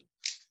happen.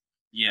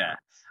 Yeah,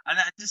 and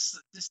I just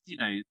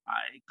I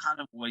kind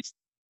of always,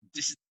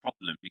 this is the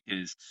problem,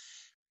 because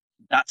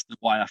that's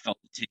why I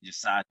felt the tinge of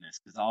sadness,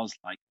 because I was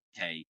like,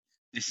 okay,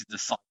 this is the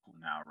cycle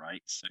now,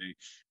 right? So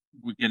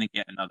we're going to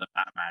get another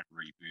Batman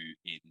reboot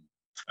in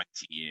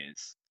 20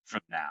 years from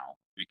now,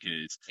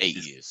 because 8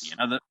 years.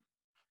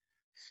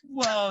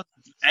 Well,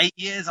 8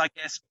 years, I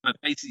guess,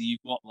 but basically you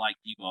got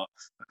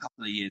a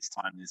couple of years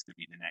time, there's going to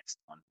be the next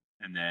one,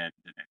 and then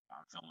the next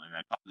Batman film, and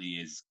then a couple of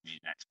years is going to be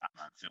the next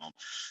Batman film.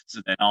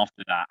 So then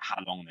after that, how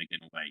long are they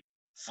going to wait?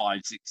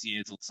 5-6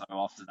 years or so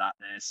after that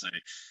there. So,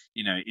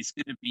 it's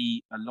going to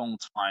be a long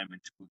time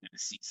until we're going to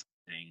see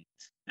something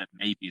that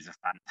maybe is a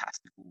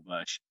fantastical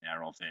version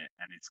there of it.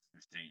 And it's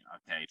going to think,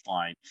 okay,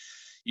 fine.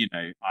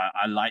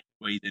 I like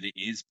the way that it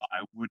is, but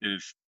I would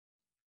have,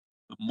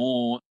 the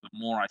more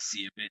I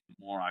see of it, the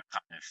more I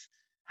kind of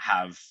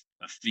have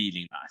a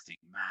feeling that I think,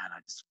 man, I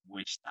just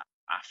wish that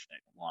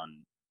Affleck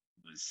one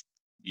was,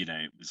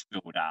 was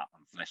filled out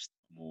and fleshed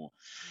out more.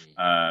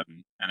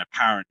 And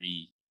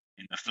apparently,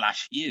 in the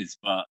Flash he is,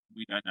 but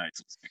we don't know. It's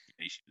all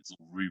speculation. It's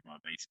all rumor,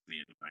 basically,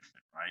 at the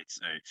moment, right?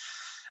 So,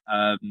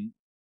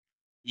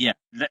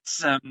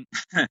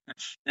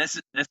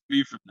 let's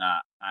move from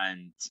that,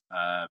 and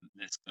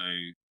let's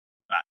go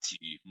back to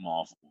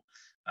Marvel.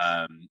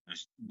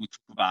 We'll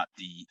talk about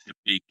the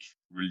big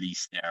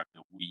release there of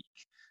the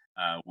week,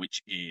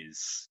 which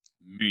is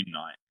Moon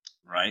Knight,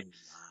 right?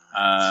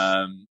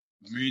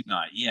 Moon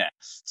Knight, yeah.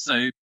 So,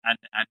 and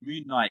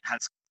Moon Knight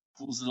has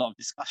caused a lot of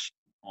discussion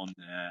on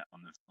the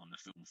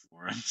film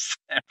forums.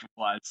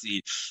 What I've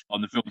seen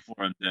on the film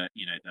forum that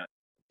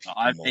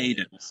I've made,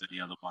 and also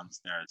the other ones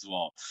there as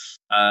well.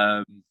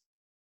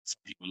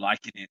 Some people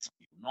liking it, some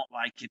people not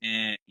liking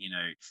it.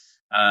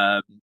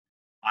 I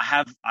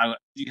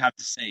do have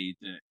to say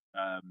that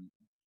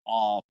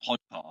our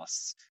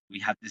podcasts, we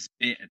have this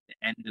bit at the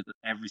end of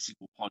every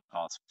single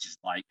podcast, which is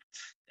like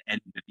the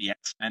end of the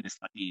X-Men. It's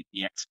like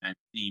the X-Men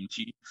theme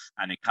tune,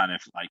 and it kind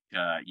of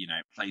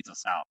it plays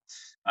us out.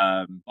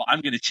 But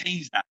I'm going to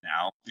change that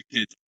now,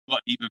 because I've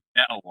got an even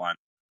better one,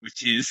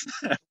 which is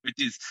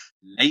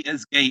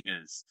Laters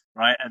Gators,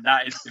 right? And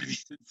that is going to be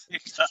the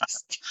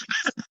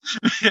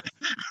thing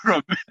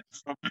from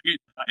Moon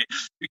Knight,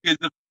 because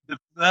the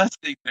first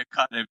thing that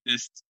kind of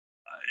just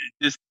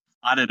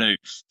I don't know,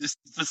 just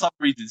for some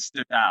reason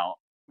stood out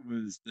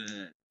was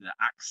the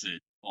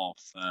accent of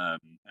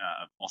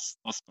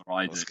Oscar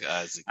Isaac,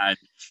 and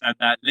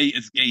that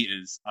Laters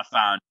Gators I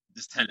found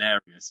just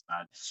hilarious,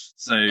 man.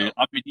 So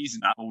I've been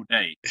using that all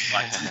day.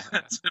 I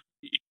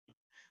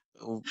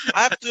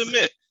have to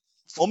admit,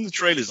 from the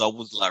trailers, I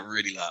was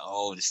really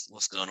oh,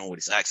 what's going on with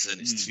this accent?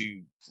 It's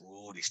too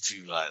broad, it's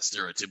too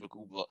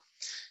stereotypical. But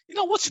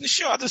watching the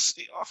show, after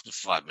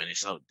 5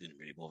 minutes, it didn't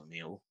really bother me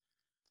at all.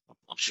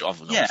 I'm sure I've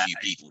known a few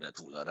people that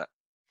talk like that.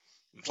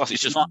 And plus,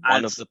 it's just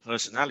one of the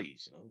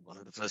personalities. One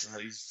of the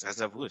personalities has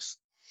that voice.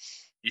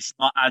 It's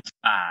not as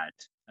bad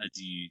as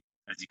you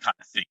kind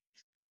of think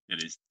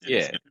it is.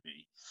 It's going to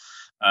be.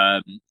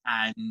 And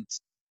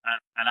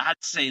I had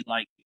to say,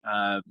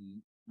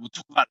 we'll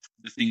talk about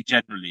the thing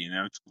generally,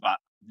 we'll talk about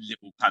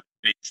little kind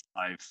of bits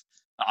that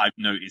I've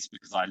noticed,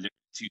 because I looked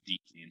too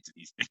deeply into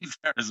these things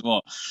there as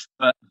well.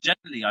 But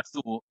generally, I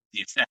thought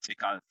the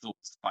aesthetic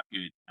was quite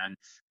good. And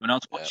when I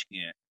was watching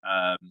it,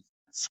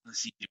 some of the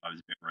CGI was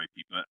a bit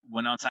ropey, but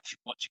when I was actually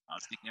watching it, I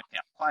was thinking, okay,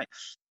 I'm quite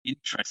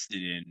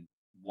interested in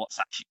what's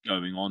actually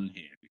going on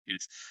here,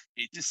 because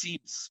it just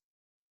seems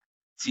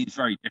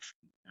very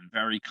different and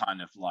very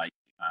kind of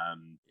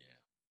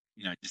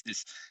just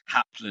this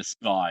hapless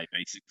guy,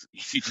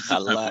 basically. I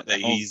like that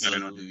he's a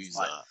loser.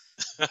 I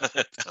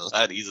like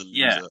that he's a loser.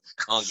 Yeah.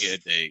 Can't get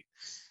a day.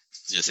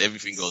 Just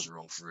everything goes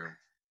wrong for him.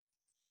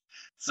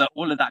 So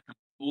all that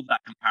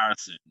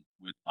comparison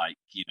with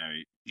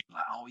people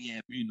oh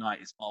yeah, Moon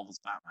Knight is Marvel's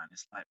Batman.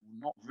 It's well,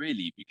 not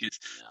really, because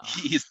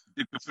he is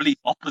the complete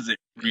opposite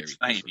of Bruce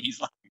Wayne.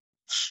 He's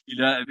you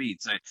know what I mean?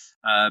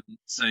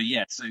 So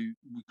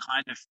we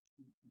kind of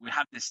we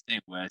have this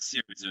thing where a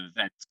series of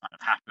events kind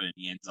of happen.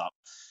 He ends up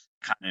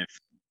kind of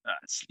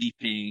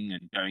sleeping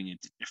and going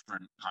into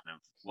different kind of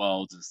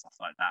worlds and stuff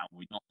like that. And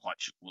we're not quite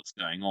sure what's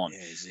going on. Yeah,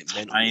 is it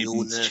mental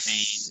illness?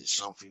 Is it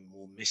something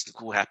more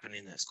mystical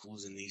happening that's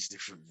causing these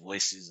different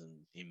voices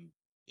and him,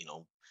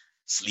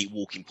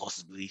 sleepwalking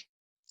possibly?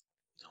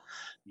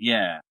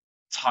 Yeah.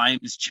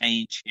 Times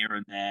change here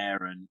and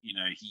there, and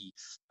he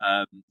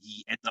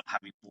ends up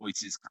having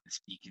voices kind of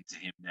speaking to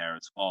him there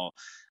as well,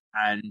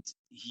 and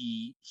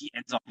he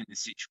ends up in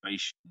this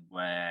situation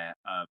where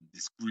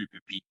this group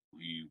of people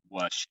who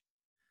worship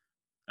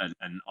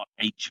an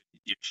ancient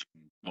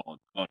Egyptian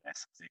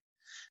goddess, I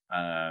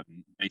think,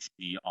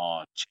 basically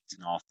are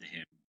chasing after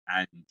him,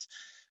 and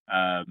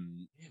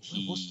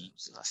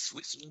was it like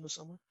Switzerland or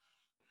somewhere?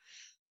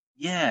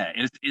 Yeah,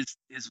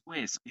 it's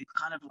weird. So it's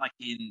kind of like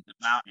in the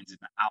mountains in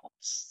the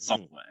Alps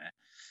somewhere,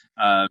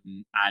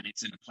 and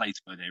it's in a place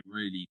where they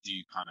really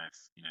do kind of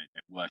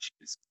they worship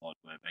this god.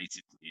 Where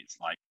basically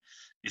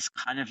it's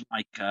kind of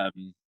like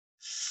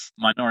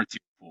Minority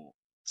Report.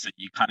 So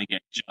you kind of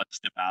get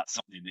judged about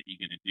something that you're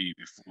going to do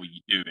before you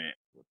do it.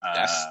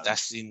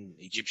 That's in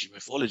Egyptian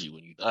mythology.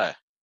 When you die,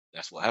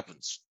 that's what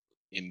happens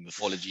in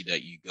mythology.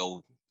 That you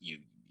go,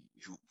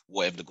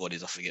 whatever the god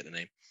is, I forget the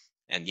name.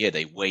 And yeah,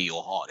 they weigh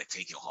your heart. They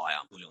take your heart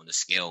out and put it on the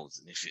scales.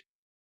 And if it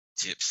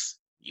tips,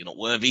 you're not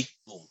worthy,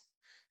 boom,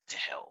 to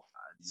hell.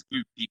 These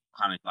group of people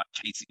kind of like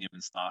chasing him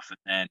and stuff. And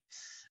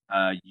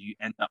then you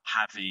end up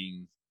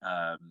having,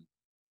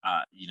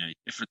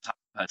 different type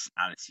of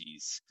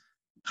personalities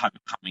kind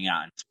of coming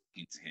out and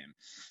talking to him.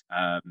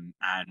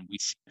 And we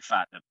see the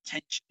fact that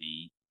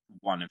potentially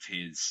one of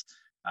his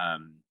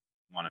kind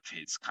of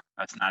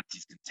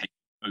personalities can take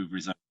over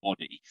his own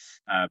body,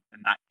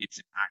 and that gives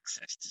him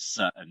access to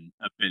certain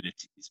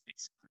abilities,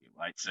 basically,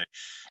 right? So,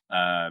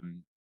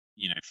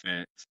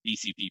 for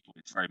DC people,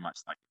 it's very much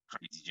like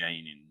Crazy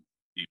Jane in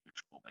Doom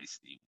Patrol,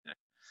 basically, with the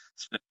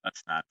split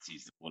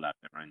personalities that all have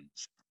their own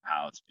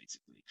powers,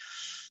 basically.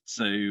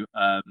 So,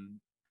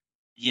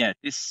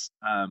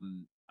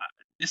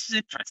 this is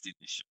interesting,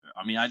 this show.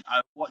 I mean,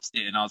 I watched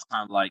it and I was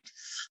kind of like,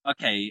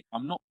 okay,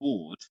 I'm not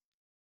bored,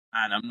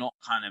 and I'm not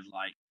kind of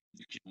like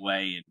looking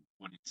away and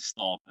wanting to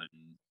stop and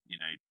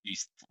do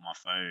stuff on my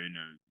phone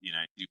or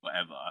do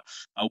whatever.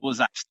 I was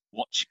actually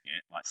watching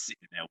it, like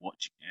sitting there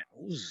watching it.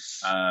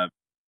 I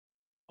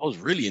was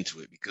really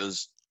into it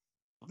because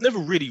I've never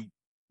really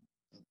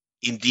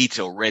in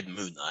detail read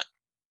Moon Knight,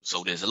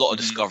 so there's a lot of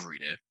discovery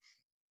there.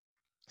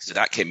 So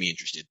that kept me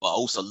interested. But I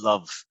also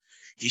love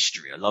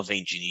history. I love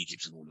ancient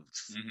Egypt and all of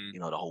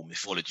the whole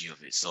mythology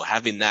of it. So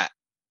having that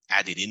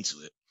added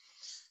into it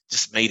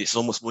just made it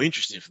so much more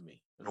interesting for me.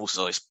 And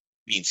also it's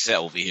being set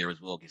over here as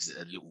well gives it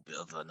a little bit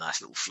of a nice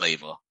little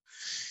flavor.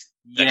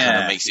 That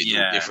kind of makes it a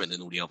little different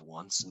than all the other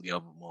ones, all the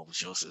other Marvel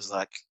shows. So it's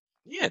like,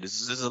 yeah,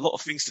 there's a lot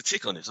of things to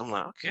tick on it. So I'm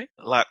like, okay.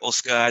 I like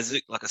Oscar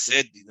Isaac. Like I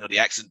said, the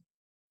accent,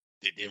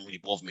 it didn't really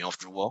bother me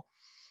after a while.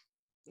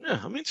 Yeah,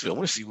 I'm into it. I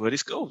want to see where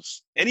this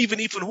goes. And even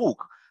Ethan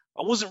Hawke,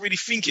 I wasn't really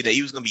thinking that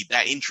he was going to be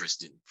that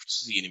interesting,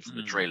 seeing him from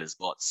the trailers,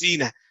 but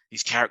seeing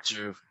his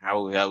character,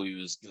 how he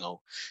was,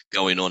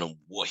 going on and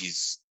what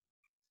his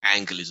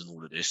angle is and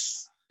all of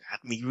this,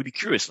 had me really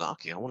curious. Like,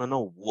 okay, I want to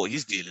know what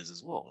his deal is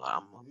as well. Like,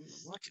 I'm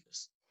liking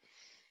this.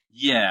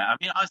 Yeah, I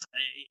mean,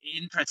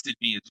 it interested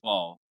me as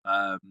well.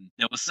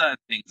 There were certain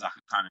things I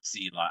could kind of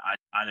see. Like,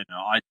 I don't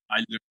know.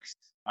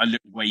 I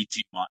look way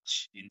too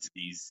much into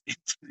these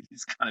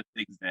kind of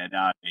things there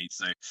nowadays.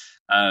 So,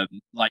 the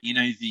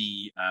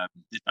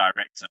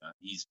director,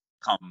 he's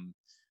become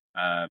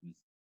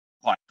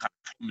quite kind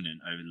of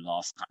prominent over the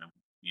last kind of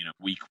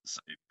week or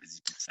so because he's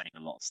been saying a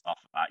lot of stuff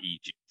about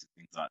Egypt and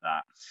things like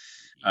that.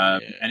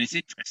 And it's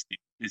interesting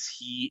because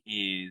he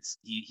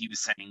was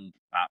saying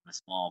about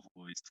Miss Marvel,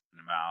 he's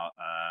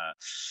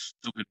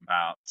talking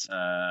about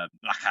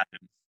Black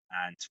Adam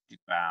and talking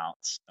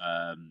about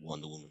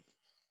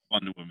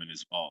Wonder Woman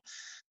as well.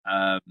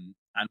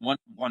 And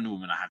Wonder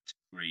Woman, I have to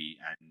agree.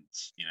 And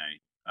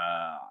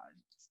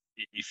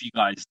if you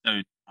guys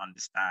don't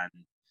understand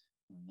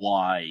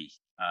why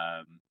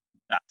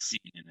that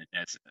scene in the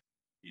desert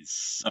is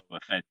so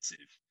offensive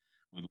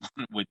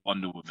with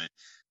Wonder Woman,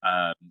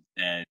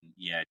 then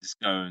yeah, just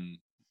go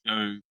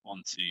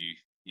onto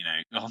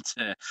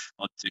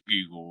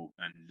Google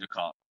and look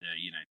up the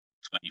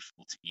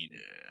 2014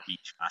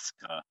 Beach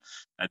Massacre,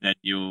 and then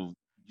you'll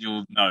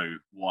know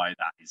why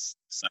that is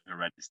so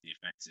horrendously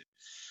offensive.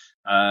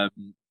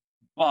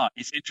 But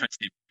it's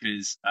interesting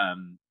because I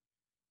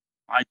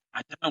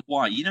don't know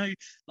why.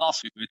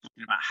 Last week we were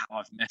talking about how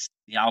I've messed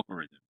up the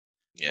algorithm.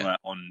 Yeah.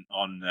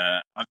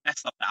 I've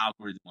messed up the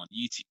algorithm on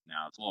YouTube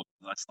now as well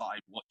because I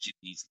started watching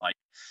these I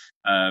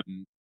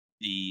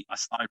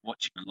started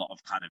watching a lot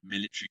of kind of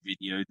military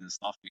videos and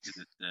stuff because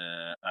of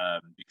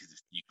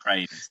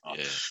Ukraine and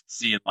stuff.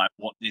 Seeing like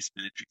what this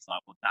military's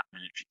like, what that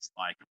military's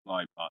like, and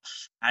blah blah.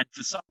 And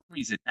for some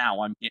reason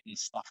now I'm getting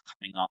stuff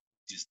coming up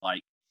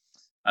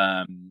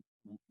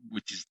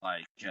which is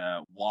like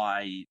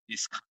why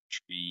this country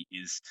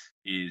military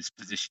is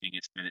positioning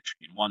its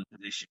military in one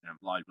position and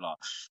blah blah.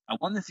 And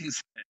one of the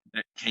things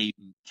that came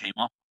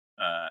up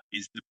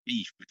is the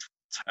beef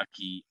between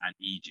Turkey and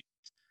Egypt,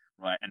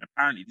 right? And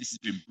apparently this has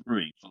been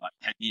brewing for like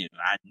 10 years,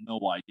 and I had no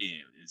idea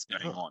it was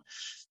going on.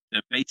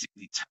 That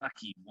basically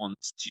Turkey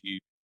wants the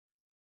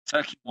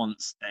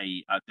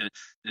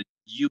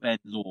UN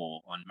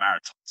law on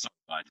maritime. Sorry,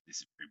 guys, this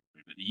is pretty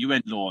weird, but the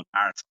UN law on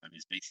maritime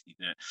is basically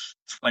that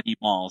 20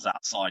 miles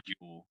outside your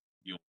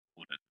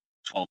border,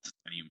 12 to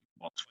 20,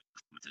 well, 20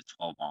 kilometers,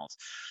 12 miles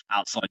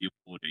outside your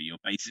border, you're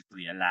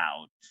basically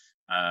allowed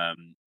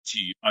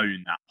to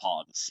own that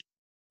part of the sea,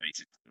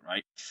 basically,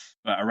 right?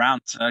 But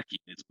around Turkey,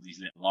 there's all these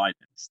little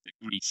islands, the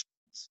Greece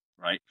ones,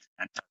 right?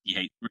 And Turkey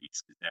hates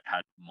Greece because they've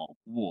had multiple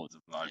wars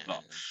and blah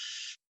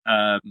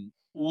blah.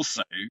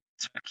 Also,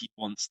 Turkey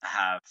wants to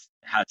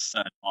had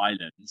certain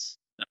islands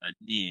that are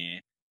near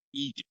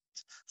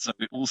Egypt, so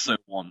it also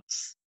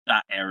wants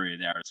that area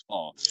there as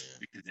well,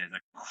 because there's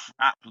a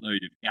crap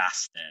load of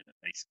gas there that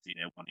basically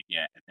they want to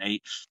get, and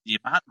the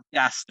amount of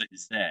gas that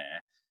is there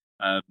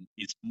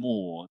is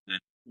more than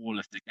all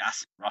of the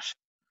gas in Russia,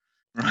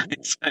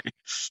 right?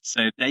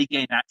 So if they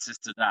gain access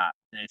to that,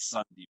 they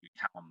suddenly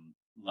become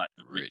like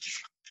the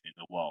richest country in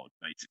the world,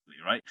 basically,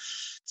 right?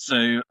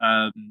 So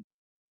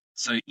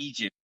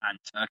Egypt and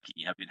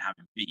Turkey have been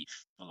having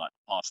beef for like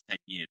the past 10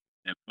 years.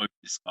 They've both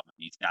discovered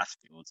these gas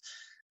fields,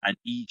 and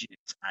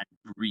Egypt and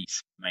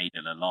Greece made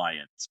an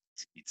alliance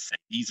to say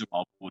these are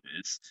our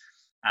borders,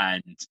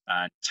 and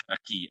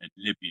Turkey and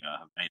Libya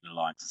have made an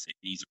alliance to say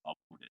these are our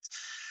borders.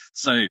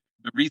 So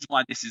the reason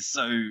why this is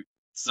so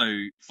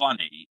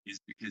funny is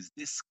because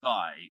this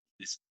guy,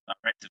 this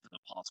director for the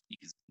past week,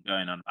 has been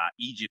going on about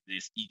Egypt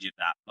this, Egypt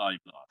that, blah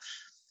blah.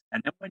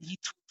 And then when he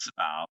talks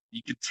about,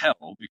 you can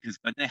tell, because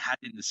when they had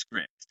in the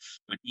script,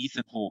 when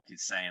Ethan Hawke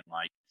is saying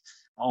like,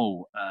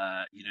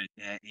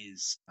 there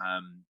is,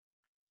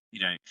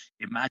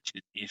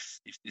 imagine if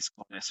this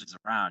goddess was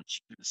around,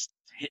 she could have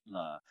stopped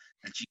Hitler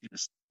and she could have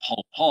stopped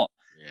Pol Pot.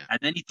 Yeah. And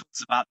then he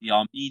talks about the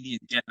Armenian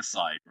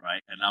genocide,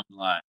 right? And I'm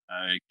like,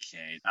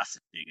 okay, that's a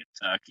dig at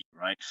Turkey,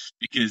 right?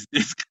 Because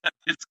this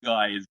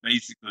guy is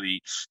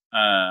basically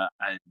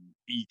an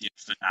Egypt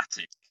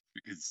fanatic,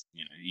 because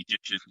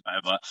Egyptians,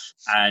 whatever.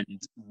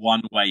 And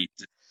one way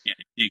to get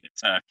a dig at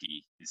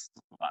Turkey is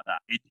to talk about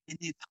that in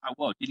the entire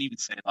world. Didn't even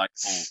say like,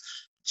 oh,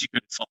 she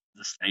could have stopped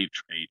the slave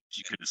trade.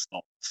 She could have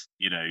stopped,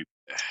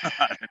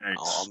 I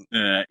don't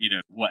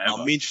know,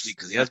 whatever. I'm interested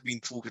because he has been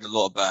talking a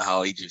lot about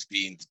how Egypt's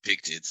being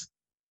depicted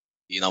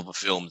in other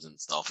films and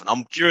stuff. And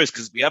I'm curious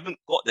because we haven't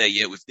got there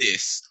yet with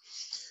this.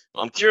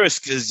 But I'm curious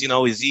because,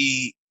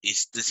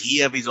 does he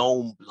have his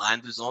own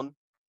blinders on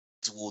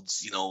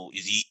towards,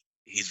 is he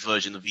his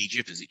version of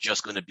Egypt? Is it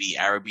just going to be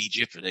Arab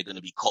Egypt? Are there going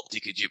to be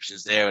Coptic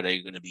Egyptians there? Are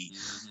there going to be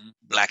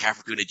Black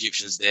African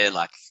Egyptians there?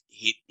 Like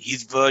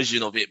his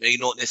version of it may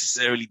not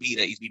necessarily be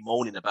that he's been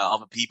moaning about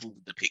other people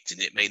depicting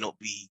it. May not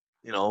be,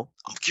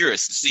 I'm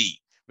curious to see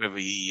whether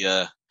he.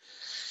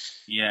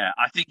 Yeah,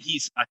 I think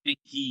he's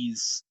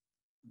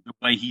the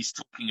way he's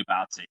talking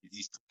about it is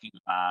he's talking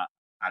about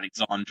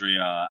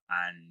Alexandria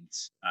and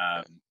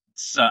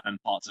certain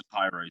parts of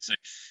Cairo. So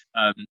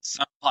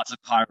some parts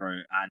of Cairo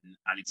and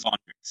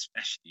Alexandria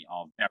especially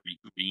are very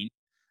green,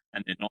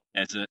 and they're not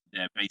desert.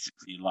 They're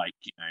basically like,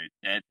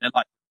 they're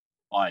like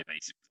Dubai,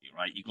 basically,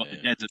 right? You've got the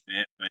desert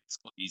bit, but it's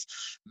got these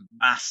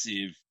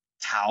massive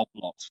tower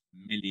blocks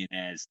where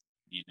millionaires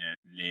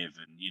live,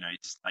 and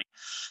it's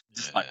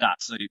just like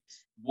that. So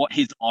what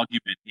his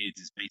argument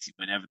is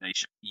basically whenever they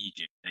show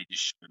Egypt, they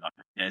just show like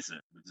a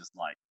desert with just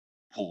like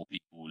poor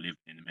people living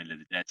in the middle of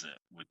the desert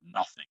with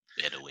nothing.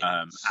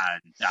 And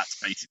that's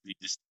basically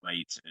just the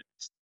way to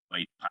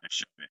kind of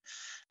show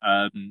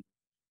it.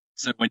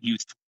 So when he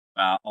was talking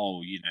about,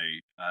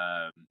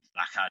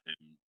 Black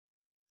Adam,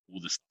 all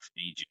the stuff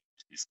in Egypt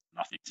is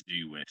nothing to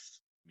do with,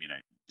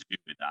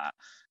 that.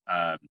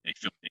 They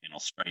filmed it in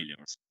Australia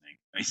or something,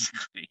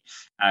 basically.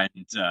 And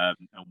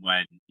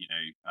when,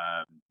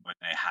 when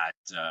they had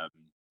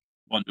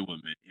Wonder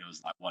Woman, it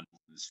was like Wonder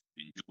Woman was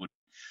in Jordan.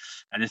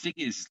 And the thing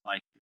is,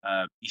 like,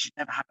 you should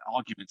never have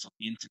arguments on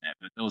the internet,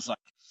 but there was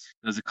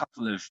a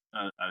couple of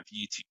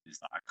YouTubers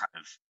that I kind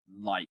of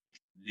like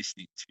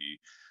listening to,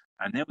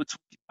 and they were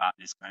talking about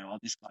this, going, "Oh,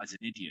 this guy's an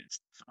idiot."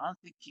 And I'm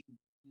thinking,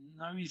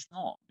 no, he's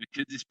not,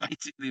 because it's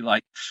basically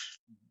like,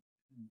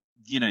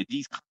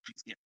 these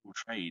countries get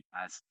portrayed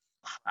as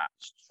crap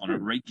on a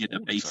regular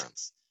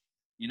basis.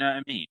 You know what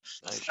I mean?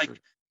 It's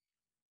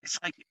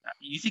like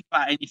you think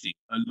about anything,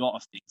 a lot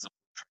of things are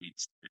portrayed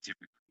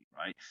stereotypically,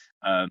 right?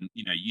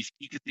 You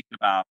could think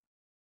about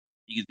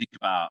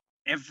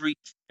every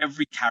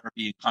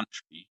Caribbean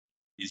country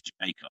is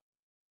Jamaica,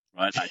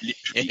 right? Like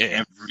literally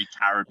every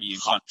Caribbean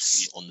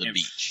country on the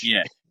beach.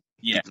 Yeah,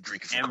 people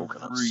drinking from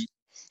coconuts.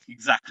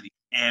 Exactly,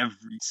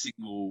 every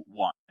single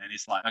one. And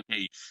it's like,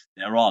 okay,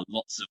 there are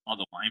lots of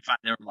other ones. In fact,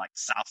 there are like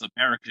South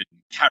American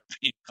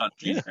Caribbean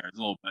countries there as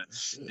well, but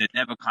they're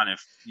never kind of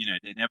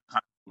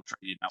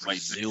portrayed in that way.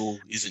 Brazil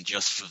isn't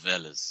just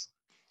favelas.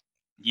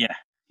 Yeah,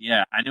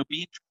 and it'll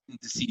be interesting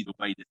to see the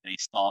way that they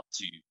start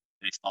to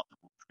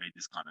portray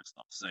this kind of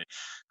stuff.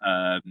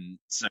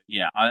 So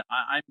yeah,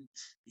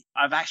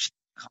 I've actually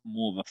become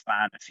more of a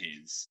fan of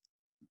his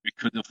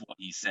because of what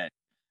he said,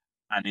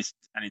 and it's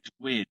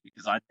weird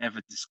because I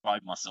never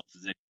describe myself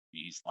as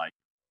anybody who's like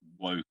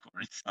woke or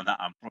anything like that.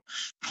 I'm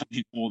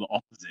probably more the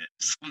opposite,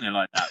 something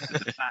like that.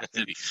 But the fact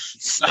that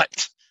it's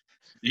like,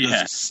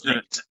 yeah,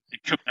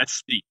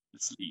 sleep,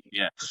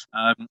 yeah.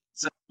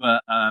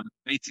 But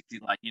basically,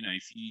 like, you know,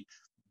 if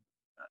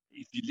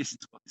you listen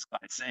to what this guy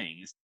is saying,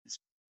 it's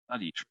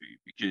bloody true,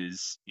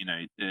 because, you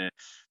know, the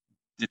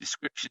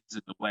descriptions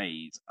and the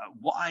ways.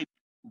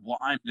 What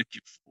I'm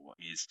looking for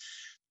is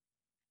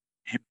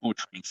him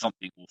portraying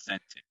something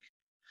authentic.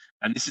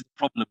 And this is the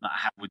problem that I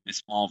have with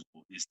Miss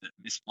Marvel, is that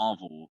Miss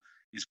Marvel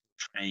is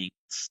portraying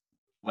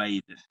the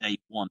way that they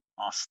want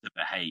us to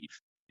behave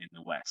in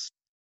the West,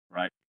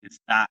 right? Because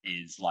that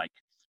is like,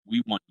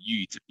 we want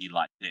you to be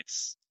like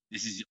this.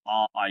 This is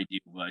our ideal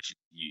version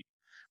of you,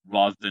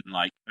 rather than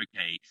like,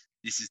 okay,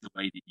 this is the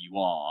way that you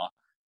are,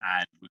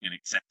 and we're going to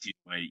accept you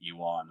the way that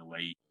you are and the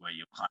way where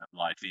your kind of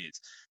life is.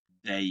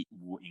 They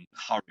will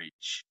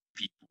encourage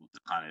people to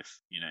kind of,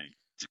 you know,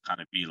 to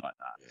kind of be like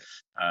that.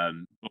 Yeah.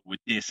 But with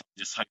this, I'm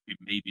just hoping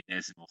maybe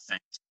there's an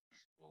authentic.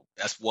 Well,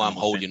 that's why I'm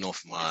holding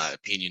off my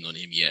opinion on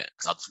him yet,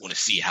 because I just want to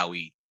see how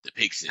he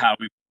depicts it. How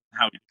he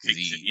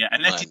depicts it, yeah.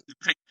 Unless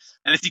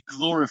he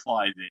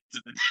glorifies it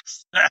to the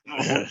next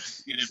level,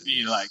 it's gonna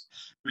be like,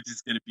 which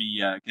is gonna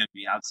be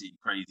absolutely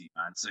crazy,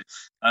 man. So,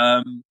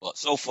 but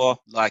so far,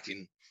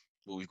 liking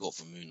what we've got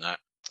from Moon Knight.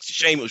 It's a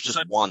shame it was just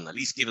one. At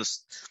least give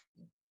us.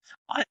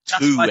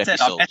 That's what I said.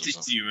 I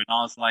messaged you and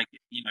I was like,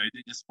 you know,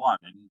 just one,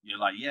 and you're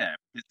like, yeah,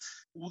 because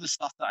all the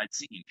stuff that I'd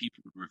seen,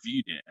 people had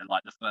reviewed it at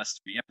like the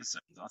first 3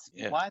 episodes. I was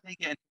thinking, why are they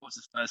getting towards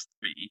the first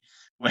 3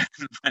 when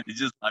it's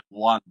just like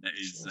one that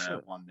is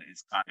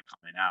kind of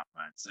coming out,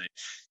 man? So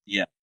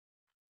yeah,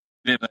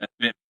 bit of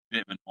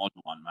an odd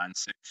one, man.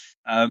 So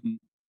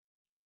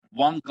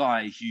one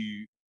guy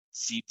who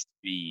seems to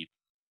be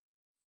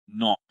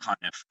not kind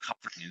of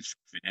covering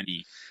himself in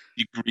any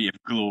degree of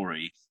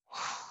glory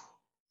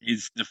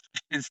is the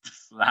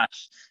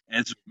Flash,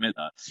 Ezra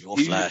Miller. Your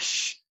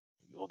Flash.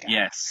 Your guy.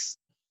 Yes,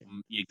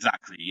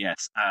 exactly.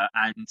 Yes,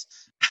 and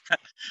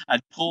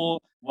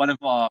one of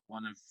our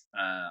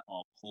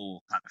poor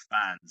kind of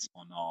fans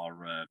on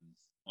our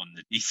on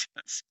the DC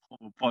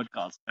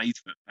podcast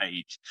Facebook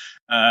page.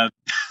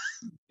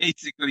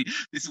 Basically,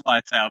 this is why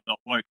I say I'm not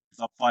woke,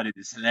 because I'm finding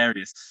this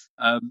hilarious.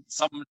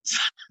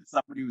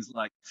 Somebody was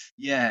like,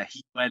 yeah,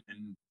 he went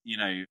and, you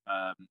know,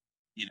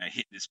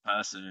 hit this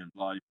person and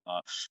blah,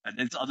 blah. And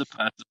then the other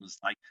person was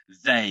like,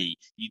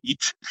 you need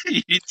to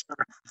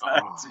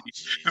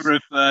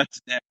refer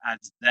to them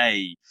as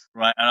they,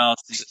 right? And I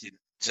was thinking,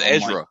 to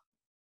Ezra.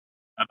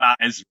 About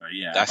Ezra,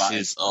 yeah. That's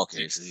his,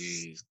 okay, so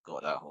he's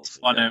got that whole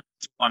thing.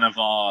 One of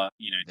our,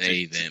 you know,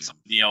 they, them,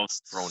 somebody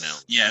else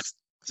pronouns. Yes,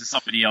 to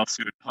somebody else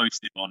who had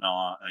posted on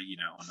our,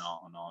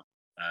 on our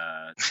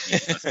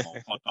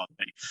podcast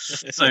page.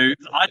 So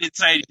I didn't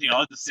say anything. I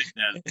was just sitting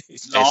there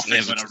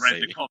laughing when I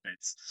read the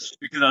comments,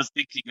 because I was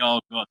thinking, oh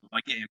God, if I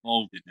get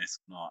involved in this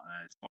or not,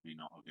 it's probably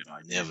not a good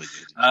idea. Never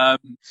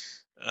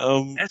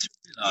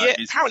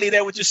did. Apparently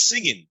they were just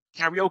singing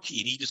karaoke,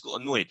 and he just got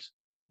annoyed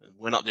and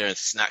went up there and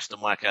snatched the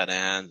mic out of their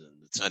hand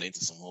and turned it into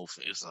some whole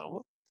thing. It's like,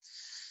 what?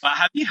 But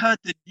have you heard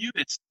the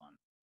newest one?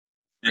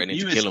 The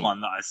newest one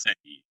that I sent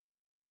you.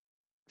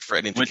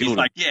 Threatening to kill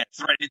them.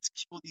 Threatening to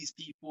kill these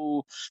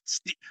people.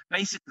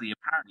 Basically,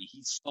 apparently,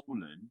 he's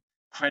stolen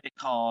credit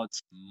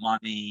cards,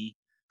 money,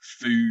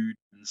 food,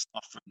 and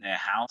stuff from their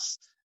house,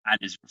 and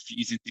is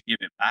refusing to give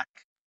it back.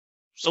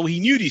 So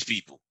he knew these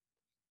people.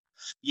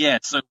 Yeah.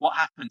 So what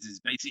happens is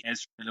basically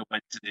Ezra Miller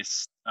went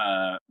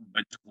to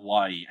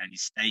Hawaii, and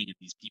he's staying in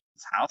these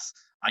people's house.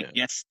 I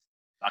guess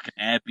like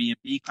an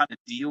Airbnb kind of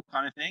deal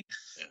kind of thing.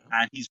 Yeah.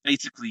 And he's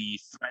basically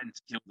threatened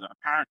to kill them.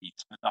 Apparently he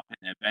turned up in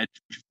their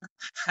bedroom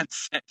and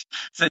said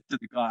to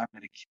the guy, I'm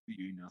going to kill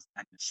you,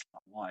 and your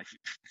slut wife.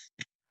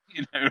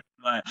 You know,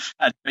 like,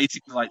 and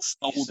basically like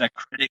stole their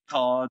credit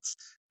cards,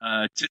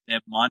 took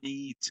their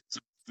money, took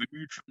some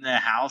food from their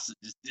house and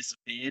just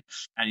disappeared,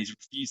 and he's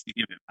refused to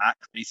give it back.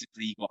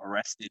 Basically he got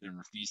arrested and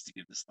refused to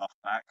give the stuff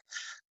back.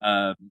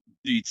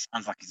 Dude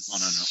sounds like he's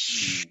gone on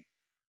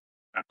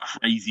a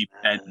crazy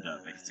bender,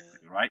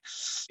 basically, right?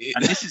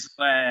 And this is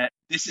where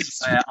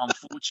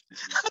unfortunately,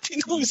 I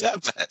didn't know it was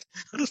that bad.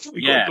 I just thought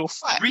we got to go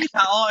fight. Read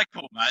that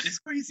article, man. It's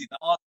crazy. The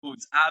article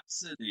is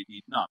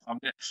absolutely nuts.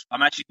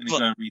 I'm actually going to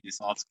go and read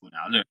this article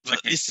now.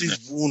 Look, this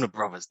is Warner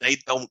Brothers. They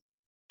don't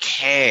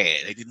care.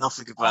 They did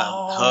nothing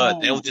about her.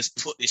 They'll just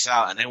put this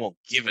out and they won't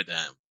give a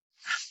damn.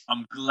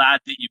 I'm glad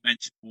that you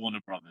mentioned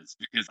Warner Brothers,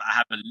 because I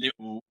have a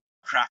little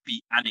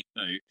crappy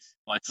anecdote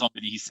by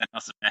somebody who sent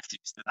us a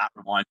message that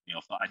reminds me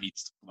of that I need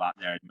to talk about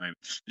there in a moment.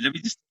 But let me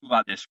just talk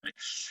about this, right?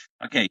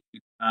 Okay.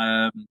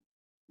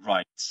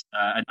 Right.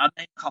 An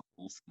unnamed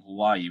couple from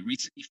Hawaii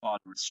recently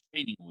filed a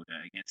restraining order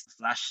against the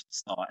Flash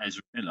star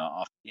Ezra Miller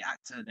after the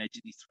actor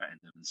allegedly threatened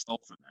them and stole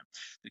from them.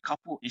 The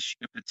couple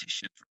issued a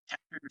petition for a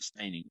temporary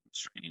restraining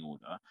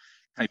order,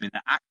 claiming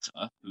the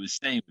actor, who was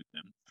staying with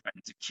them,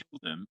 threatened to kill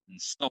them and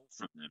stole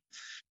from them.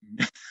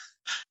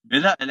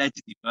 Miller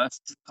allegedly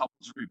burst into the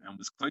couple's room and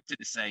was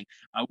quoted as saying,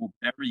 "I will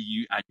bury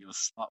you and your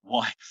slut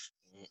wife."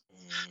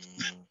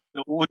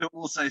 The order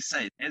also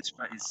said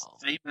Ezra is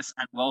famous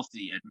and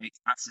wealthy and makes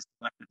access to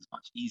weapons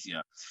much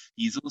easier.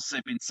 He's also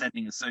been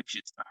sending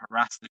associates to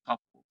harass the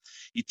couple.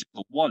 He took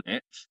a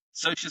wallet,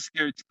 social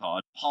security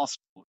card,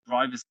 passport,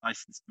 driver's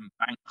license, and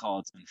bank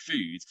cards and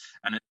food.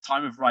 And at the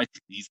time of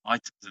writing, these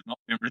items have not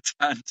been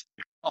returned to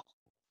the couple.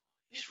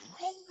 What's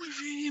wrong with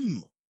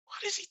him? Why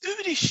does he do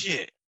this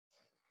shit?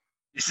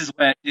 This is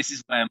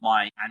where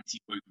my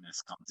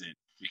anti-wokeness comes in,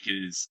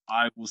 because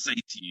I will say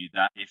to you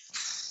that if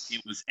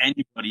it was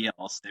anybody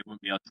else, they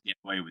wouldn't be able to get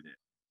away with it.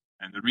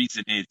 And the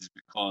reason is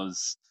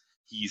because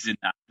he's in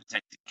that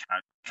protected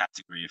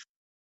category of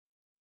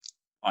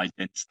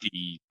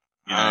identity.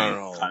 I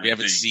don't know. We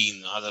haven't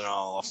seen. I don't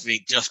know. I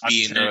think just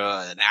being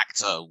an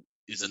actor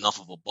is enough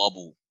of a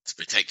bubble to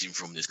protect him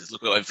from this. Because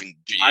look at everything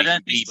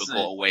Bieber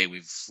got away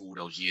with all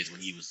those years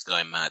when he was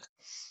going mad.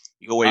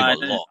 He got away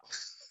with a lot.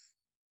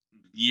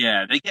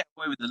 Yeah, they get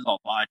away with a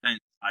lot, but I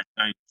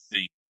don't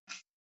think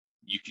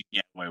you could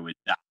get away with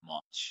that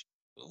much.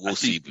 We'll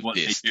see with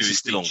this. This is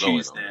still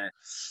ongoing.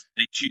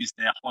 They choose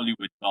their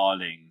Hollywood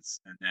darlings,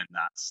 and then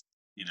that's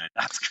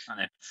kind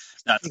of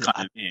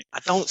it. I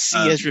don't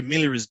see Ezra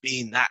Miller as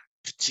being that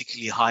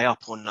particularly high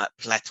up on that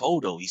plateau,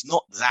 though. He's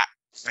not that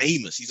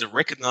famous. He's a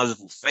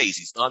recognizable face.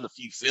 He's done a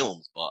few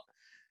films, but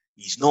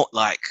he's not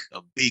like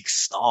a big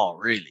star,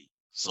 really.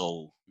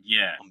 So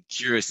yeah, I'm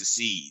curious to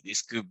see.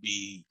 This could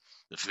be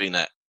the thing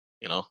that,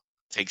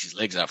 takes his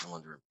legs out from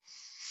under him.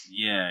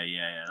 Yeah,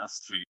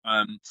 that's true.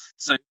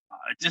 So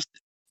just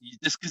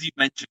because you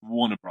mentioned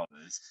Warner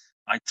Brothers,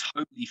 I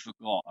totally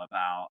forgot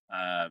about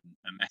a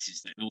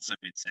message that had also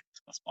been sent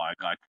to us by a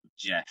guy called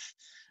Jeff,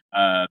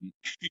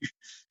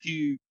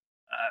 who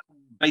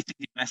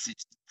basically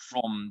messaged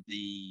from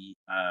the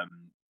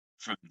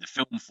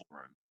film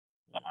forum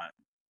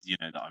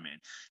that I'm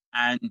in,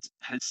 and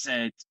has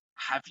said,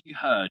 "Have you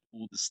heard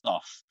all the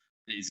stuff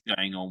that is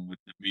going on with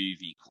the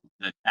movie called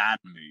the Nan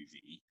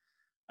movie?"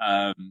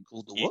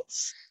 Called the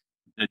what?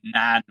 The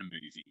Nan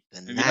movie.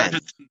 The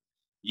Nan?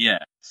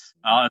 Yeah.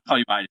 I'll tell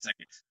you about it in a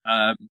second.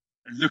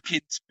 Look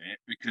into it,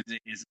 because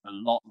it is a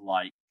lot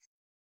like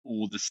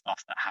all the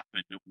stuff that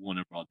happened at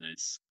Warner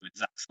Brothers with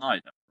Zack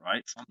Snyder,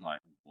 right? So I'm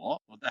like,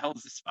 what? What the hell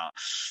is this about?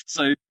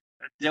 So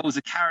there was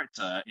a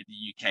character in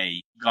the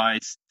UK,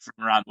 guys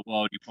from around the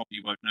world, you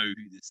probably won't know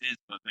who this is,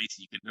 but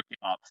basically you can look it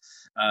up.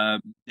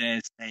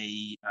 There's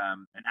an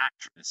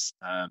actress,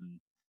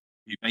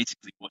 who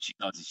basically what she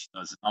does is she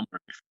does a number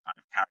of different kind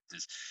of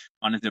characters.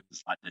 One of them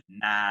was like the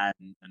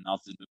Nan,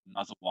 another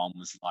one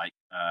was like,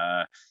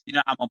 am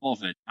I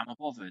bothered?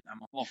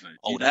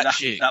 Oh, that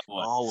chick. That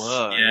one.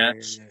 Oh, yeah.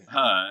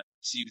 Her.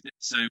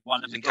 So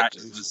one of the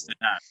characters was the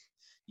Nan.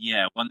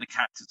 Yeah, one of the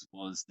characters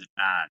was the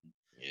Nan.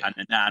 Yeah. And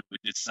the Nan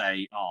would just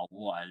say, "Oh,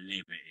 what a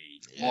liberty.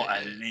 What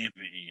a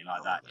liberty,"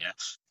 like that, yeah.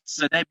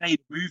 So they made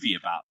a movie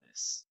about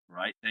this,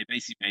 right? They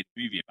basically made a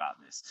movie about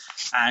this.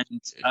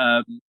 And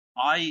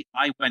I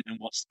went and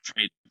watched the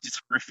trailer, which is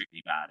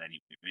horrifically bad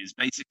anyway, but it's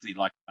basically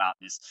like about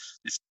this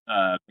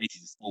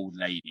old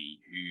lady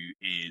who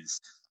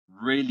is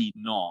really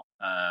not,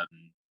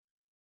 doesn't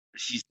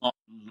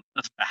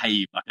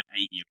behave like an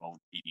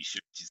 8-year-old lady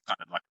should. She's kind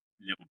of like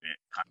a little bit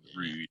kind of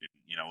rude and,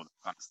 all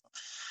that kind of stuff.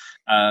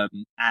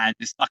 And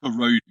it's like a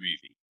road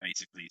movie,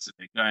 basically. So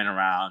they're going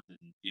around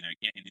and,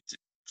 getting into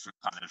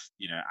different kind of,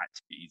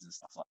 activities and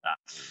stuff like that.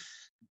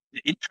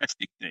 The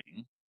interesting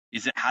thing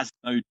is it has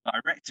no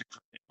director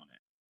credit on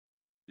it.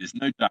 There's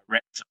no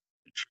director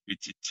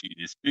attributed to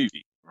this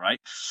movie, right?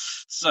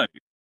 So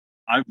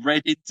I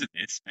read into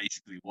this,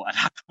 basically what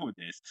had happened with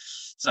this.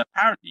 So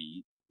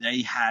apparently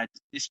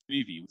this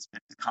movie was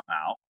meant to come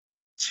out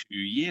 2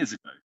 years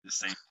ago, the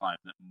same time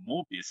that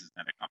Morbius is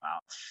going to come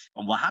out.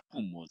 And what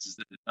happened is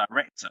that the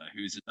director,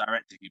 who's a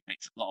director who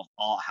makes a lot of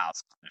art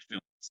house kind of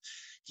films,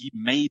 he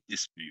made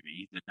this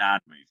movie, the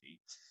Nan movie,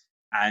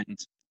 and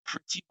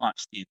pretty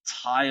much the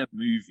entire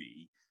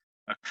movie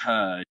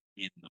occurred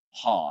in the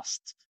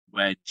past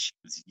when she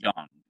was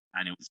young,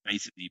 and it was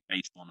basically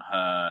based on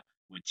her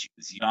when she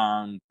was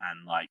young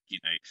and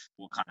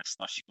what kind of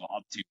stuff she got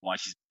up to, why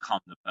she's become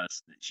the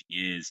person that she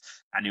is,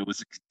 and it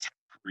was a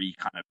contemporary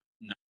kind of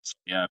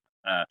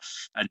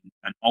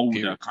an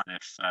older kind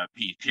of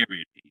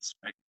period piece,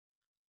 right?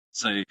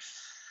 So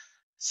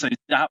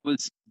that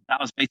was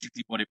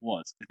basically what it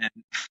was, and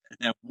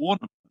then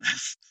Warner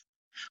Brothers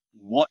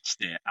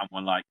watched it and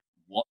were like,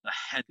 "What the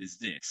hell is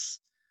this?"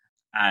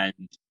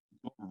 and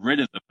got rid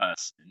of the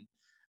person,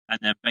 and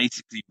then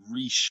basically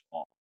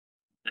reshot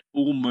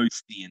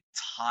almost the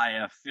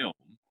entire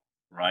film,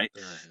 right?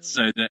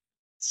 So that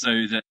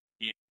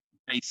it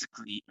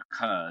basically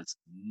occurs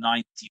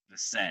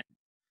 90%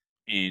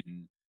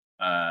 in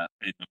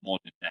in the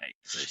modern day.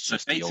 So it's So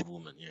just the basically, old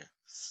woman, yeah.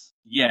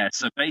 yeah,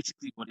 so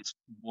basically what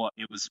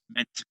it was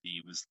meant to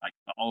be was like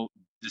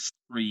the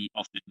story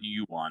of the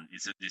new one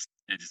is that there's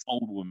this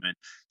old woman,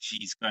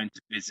 she's going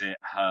to visit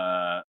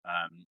her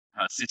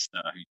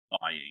sister who's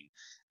dying,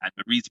 and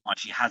the reason why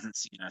she hasn't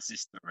seen her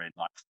sister in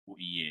like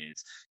 40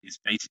 years is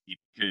basically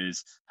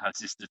because her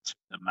sister took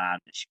the man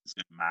that she was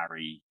going to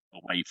marry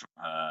away from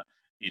her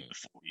in the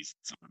 40s,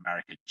 some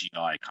American GI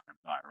kind of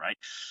guy, right?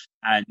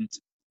 And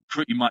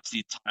pretty much the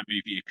entire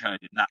movie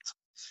occurred in that time.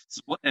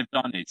 So what they've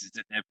done is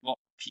that they've got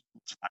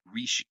people to like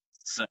reshoot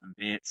certain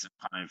bits and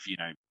kind of,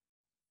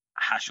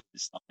 hash all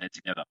this stuff there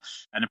together.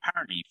 And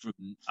apparently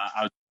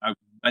I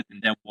went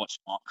and then watched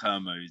Mark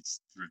Kermode's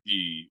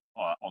review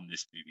on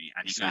this movie,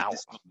 and he goes,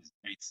 this film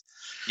is,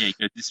 he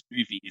goes, this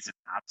movie is an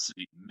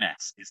absolute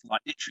mess. It's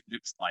like, literally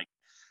looks like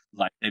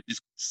they've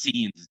just got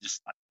scenes and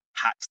just like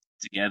hacked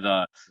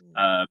together.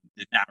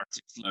 The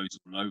narrative flows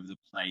all over the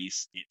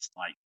place. It's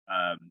like,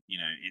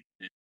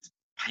 the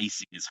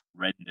pacing is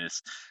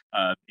horrendous.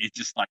 It's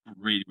just like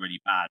really,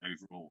 really bad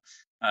overall.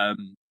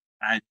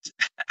 And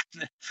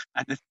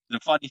the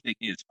funny thing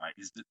is, right,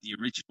 is that the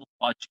original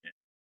budget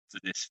for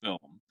this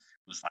film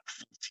was like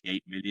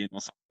 48 million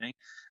or something,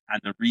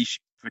 and the reshoot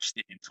pushed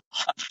it into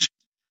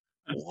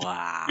 100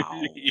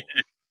 Wow. million.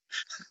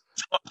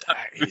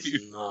 That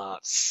is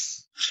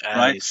nuts. That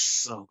Right? is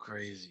so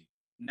crazy.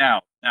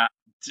 Now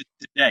to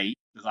date,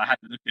 because I had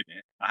to look at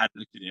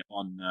it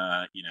on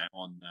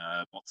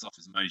Box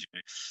Office Mojo,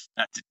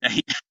 that to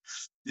date,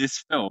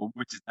 this film,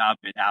 which has now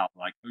been out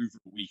like over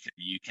a week in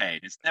the UK,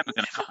 and it's never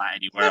going to come out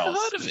anywhere Never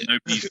else. heard of it.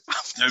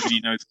 Nobody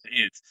knows what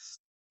it is.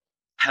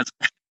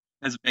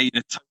 Has made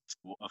a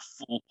total of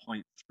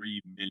 4.3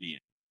 million,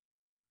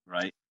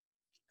 right?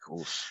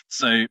 Cool.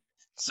 So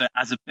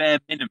as a bare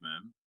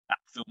minimum, that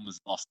film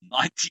has lost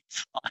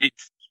 95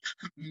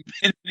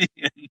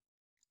 million.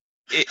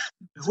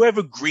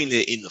 Whoever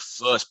greenlit it in the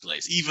first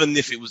place, even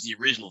if it was the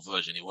original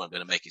version, it wasn't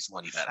going to make its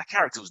money back. That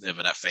character was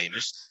never that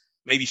famous.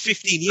 Maybe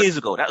 15 years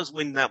ago, that was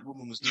when that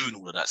woman was doing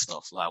all of that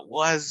stuff. Like,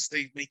 why is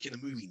they making a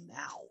movie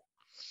now?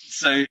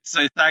 So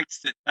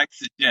thanks to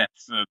Jeff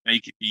for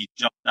making me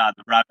jump down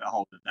the rabbit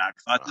hole of that,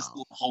 because I just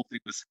thought the whole thing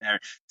was scary.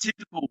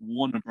 Typical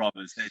Warner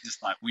Brothers, they're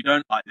just like, we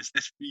don't like this,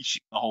 let's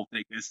reshoot the whole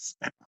thing, let's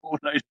spend a whole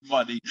load of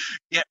money,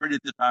 get rid of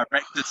the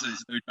director so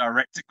there's no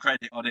director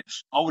credit on it.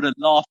 I would have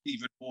laughed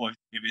even more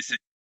if it's a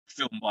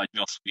film by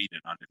Joss Whedon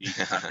underneath.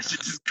 They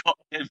should just got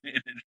him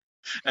in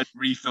and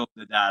refilmed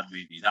the Dad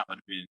movie. That would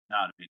have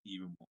been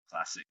even more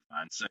classic,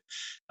 man. So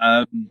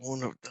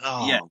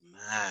yeah.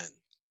 Man.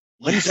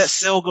 When is that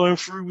sale going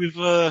through with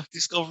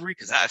Discovery?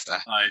 Because that's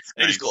that.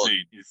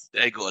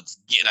 They got to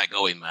get that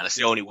going, man. That's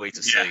the only way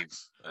to save.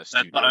 That's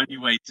the only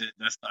way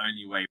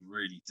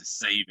really to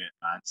save it,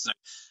 man. So,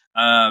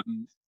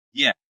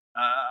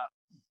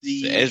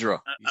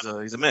 Ezra,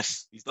 he's a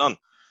mess. He's done.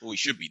 Well, he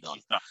should be done.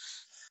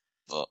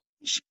 But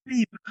it should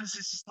be, because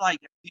it's just like,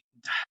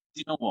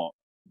 you know what?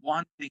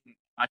 One thing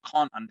I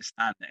can't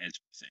understand the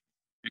Ezra thing,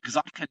 because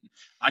I can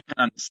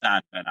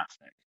understand Ben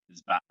Affleck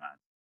as Batman.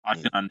 I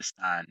can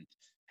understand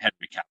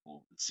Henry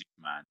Cavill as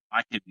Superman.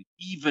 I can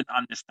even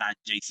understand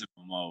Jason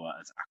Momoa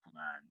as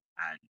Aquaman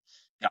and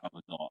Gal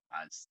Gadot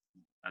as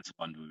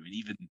Wonder Woman,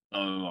 even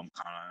though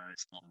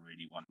it's not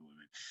really Wonder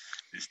Woman,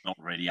 it's not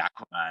really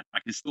Aquaman. I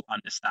can still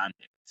understand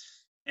it.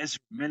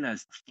 Ezra Miller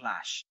as the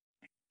Flash,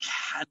 I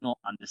cannot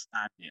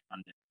understand it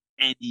under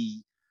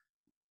any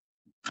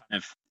kind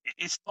of.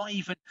 He's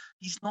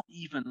not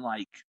even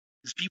like,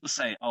 because people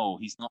say, oh,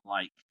 he's not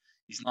like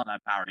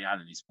Barry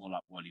Allen, he's more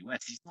like Wally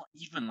West. He's not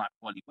even like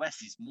Wally West.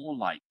 He's more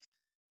like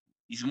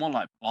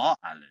Bart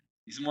Allen.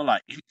 He's more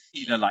like,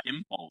 like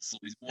Impulse. Or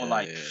he's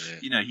more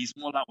he's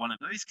more like one of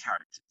those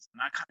characters.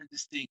 And I kind of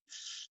just think,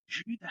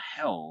 who the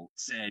hell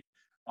said,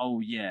 oh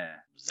yeah,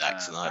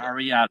 Zack Snyder.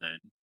 Barry Allen,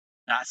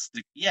 that's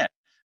what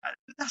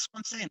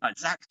I'm saying. Like,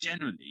 Zack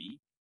generally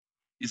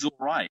is all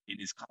right in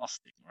his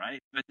casting,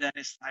 right? But then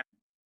it's like,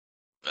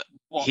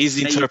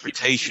 his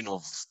interpretation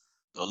of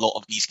a lot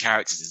of these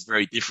characters is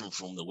very different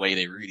from the way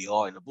they really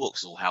are in the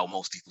books, or how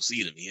most people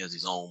see them. He has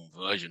his own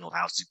version of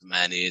how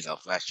Superman is, how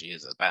Flash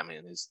is, how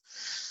Batman is.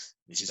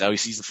 This is how he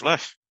sees the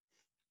Flash.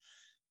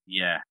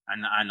 Yeah,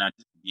 and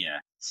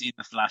seeing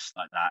the Flash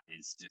like that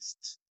is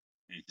just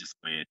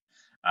weird.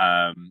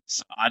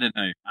 So I don't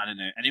know,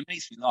 and it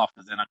makes me laugh,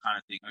 because then I kind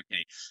of think,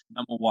 okay,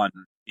 number one,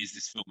 is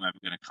this film ever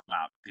going to come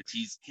out?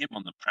 Because him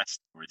on the press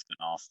tour is going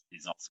to ask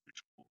his Oscar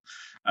trouble,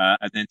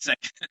 and then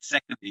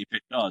secondly, if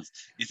it does,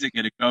 is it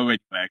going to go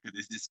anywhere? Because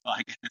is this guy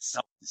going to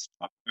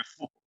self-destruct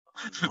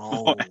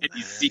before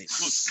any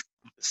sequels?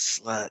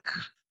 It's like,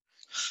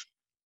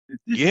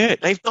 yeah,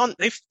 they've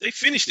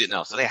finished it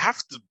now, so they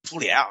have to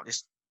pull it out. They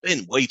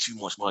spend way too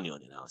much money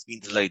on it now. It's been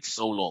delayed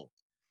so long.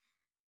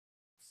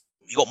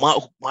 You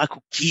got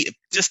Michael Keaton.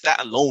 Just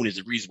that alone is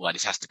the reason why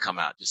this has to come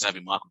out. Just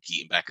having Michael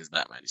Keaton back as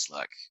Batman. It's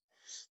like,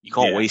 you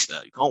can't waste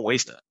that. You can't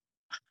waste that.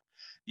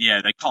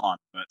 Yeah, they can't,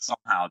 but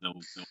somehow they'll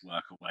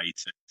work a way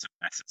to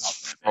mess it up.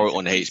 Throw it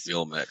on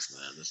HBO Max,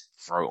 man. Just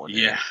throw it on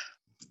there. Yeah.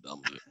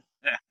 Done with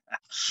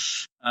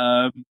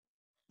it.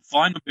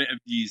 final bit of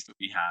news that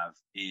we have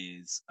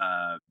is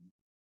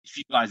if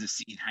you guys have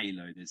seen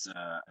Halo, there's an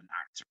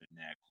actor in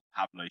there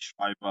called Pablo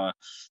Schreiber.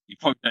 You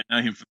probably don't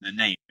know him from the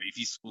name, but if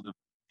you saw the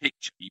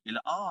picture, you'd be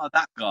like, "Oh,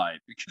 that guy,"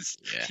 because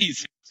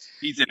he's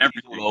in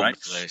everything, all over right?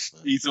 the place,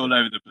 man. He's all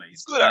over the place.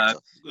 He's a good actor.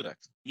 Good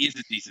actor. He is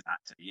a decent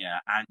actor, yeah.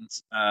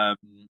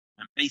 And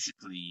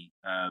basically,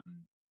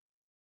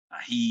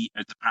 he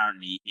has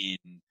apparently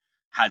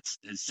has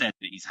said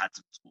that he's had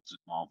some talks with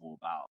Marvel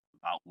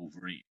about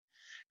Wolverine.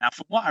 Now,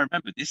 from what I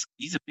remember,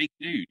 he's a big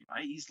dude,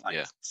 right? He's like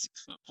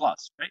 6 foot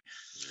plus, right?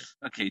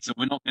 Yeah. Okay, so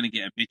we're not going to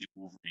get a midget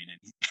Wolverine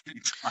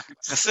anytime.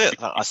 That's it.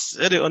 I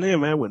said it on here,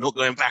 man. We're not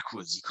going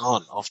backwards. You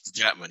can't. After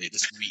Jackman, it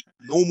just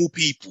normal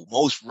people,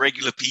 most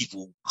regular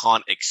people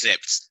can't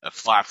accept a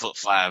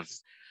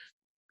 5'5"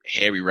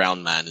 hairy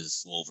round man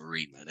as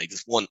Wolverine, man. They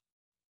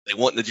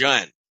want the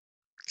giant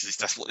because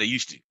that's what they're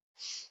used to.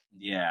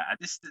 Yeah, and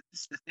this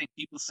is the thing.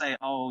 People say,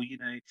 "Oh,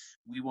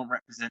 we want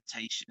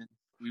representation.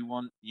 We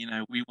want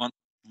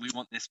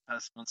this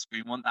person on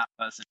screen. We want that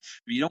person."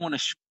 But you don't want a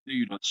short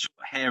dude or short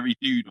hairy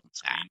dude on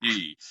screen, do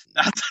you?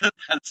 That's the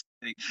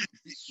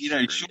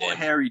thing. Short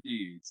hairy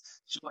dudes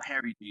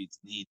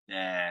need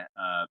their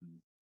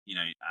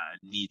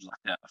need like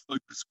a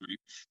focus group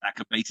that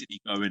could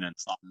basically go in and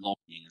start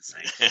lobbying and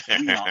say,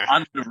 we are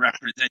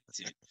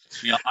underrepresented.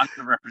 We are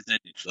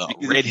underrepresented. Look,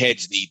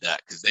 redheads need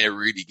that because they're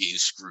really getting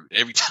screwed.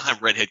 Every time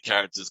redhead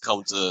characters come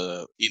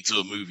into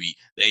a movie,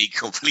 they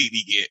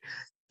completely get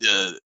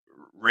the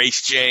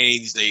race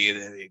change.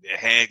 Their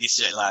hair gets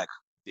set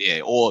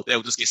or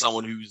they'll just get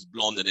someone who's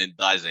blonde and then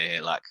dyes their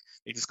hair. Like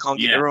they just can't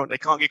get their own. They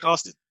can't get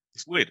casted.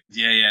 It's weird.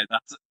 Yeah,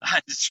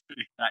 that is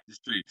true. That is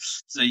true.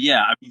 So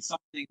yeah, I mean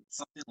something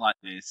like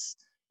this.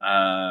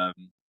 Do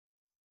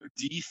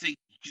you think?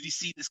 Could you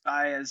see this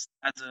guy as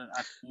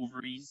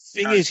Wolverine?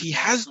 Thing is, he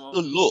has the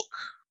look,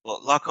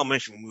 but like I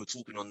mentioned when we were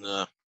talking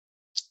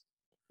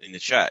in the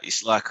chat,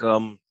 it's like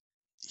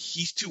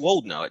he's too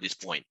old now at this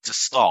point to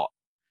start.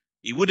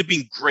 He would have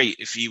been great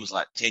if he was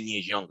like 10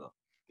 years younger,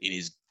 in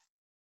his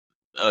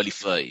early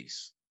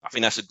 30s. I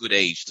think that's a good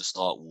age to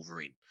start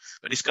Wolverine.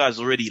 But this guy's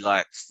already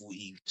like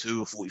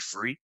 42 or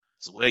 43.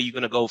 So where are you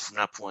going to go from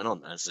that point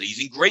on, man? So he's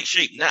in great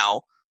shape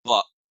now,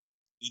 but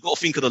you got to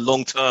think of the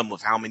long term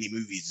of how many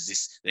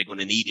movies they're going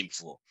to need him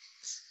for.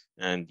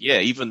 And yeah,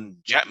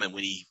 even Jackman,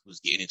 when he was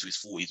getting into his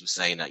 40s, was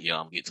saying that,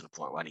 I'm getting to the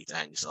point where I need to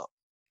hang this up.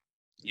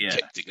 Yeah.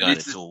 Kept it going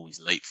until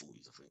his late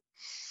 40s, I think.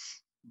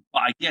 But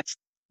I guess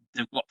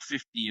they've got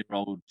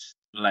 50-year-old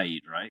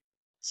Blade, right?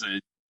 So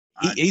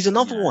he's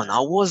another one.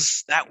 That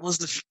was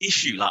the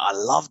issue. Like, I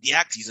love the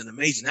actor. He's an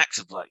amazing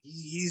actor, but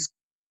he's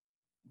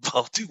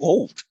too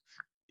old.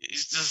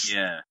 It's just,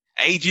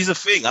 age is a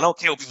thing. I don't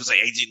care what people say,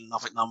 age is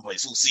nothing number.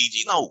 It's all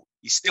CG. No,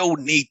 you still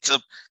need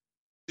to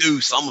do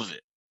some of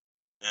it.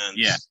 And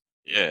Yeah,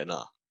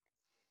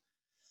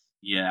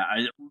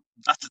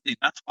 that's the thing.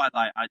 That's why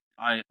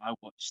I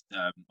watched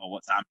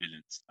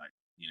Ambulance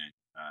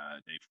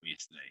day before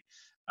yesterday,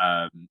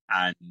 and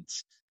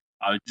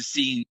I was just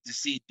seeing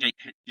Jake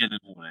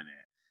Gyllenhaal in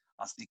it.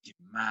 I was thinking,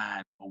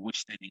 man, I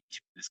wish they didn't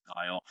kill this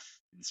guy off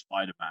in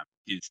Spider-Man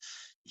because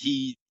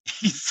he's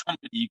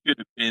somebody who could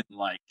have been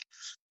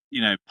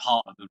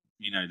part of the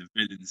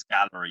villains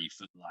gallery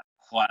for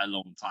quite a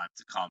long time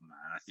to come,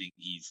 man. I think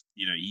he's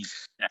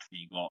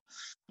definitely got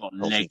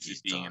legs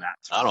as being an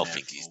actor. I don't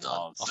think he's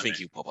done. I think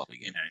he'll pop up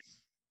again.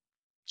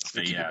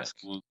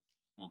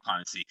 We'll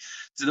kind of see.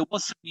 So there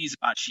was some news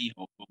about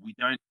She-Hulk, but we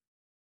don't.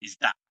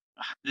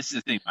 This is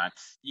the thing, man.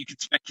 You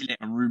could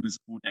speculate on rumors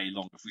all day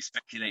long. If we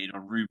speculated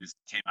on rumors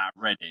that came out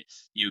of Reddit,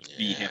 you would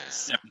be here for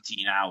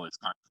 17 hours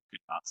kind of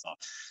talking about stuff.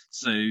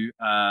 So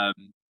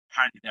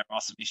apparently there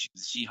are some issues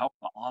with She-Hulk,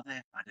 but are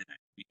there? I don't know.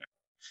 We don't.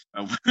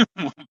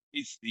 We'll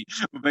basically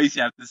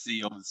have to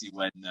see, obviously,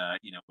 when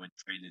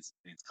trailers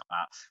and things come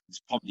out. It's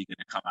probably going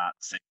to come out at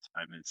the same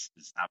time as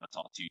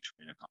Avatar 2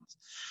 trailer comes.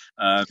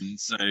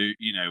 So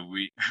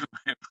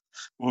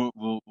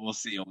we'll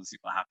see, obviously,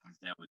 what happens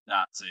there with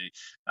that. So,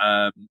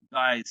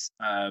 guys,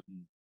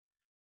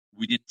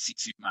 we didn't see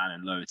Superman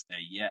and Lois there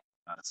yet.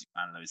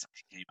 Superman and Lois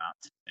actually came out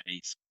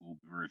today, so we'll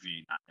be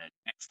reviewing that there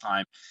next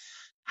time.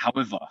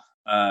 However,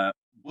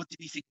 what did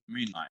you think of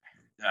Moonlight?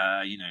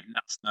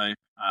 Let us know.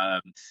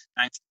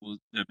 Thanks for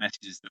the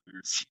messages that we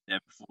received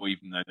there before,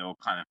 even though they were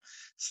kind of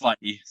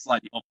slightly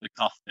off the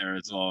cuff there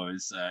as well.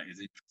 Is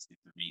interesting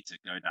for me to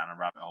go down a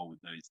rabbit hole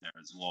with those there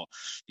as well.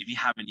 If you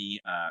have any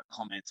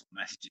comments or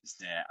messages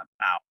there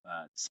about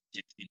the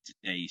subject in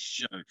today's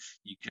show,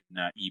 you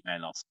can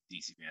email us at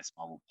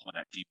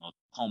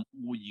dcbsmarvelpod@gmail.com,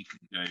 or you can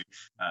go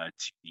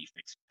to the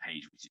Facebook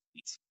page, which is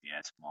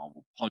DCBS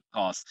Marvel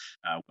Podcast,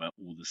 where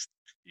all the stuff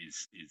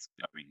is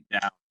going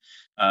down,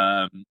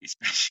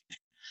 especially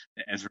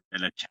the Ezra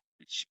Miller chat,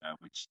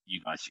 which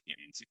you guys should get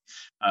into.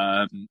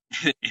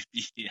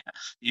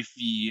 If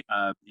you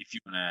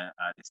want to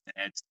listen to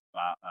Ed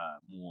about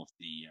more of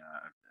the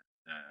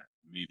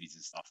movies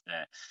and stuff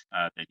there,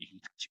 then you can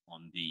catch it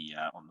on the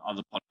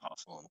other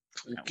podcast.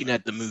 Talking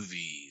at the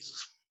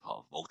movies. part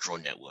of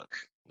Voltron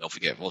Network. Don't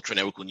forget, Voltron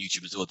Network on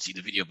YouTube as well to see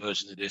the video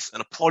version of this.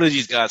 And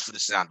apologies, guys, for the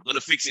sound. We're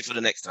gonna fix it for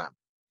the next time.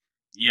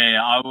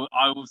 Yeah, I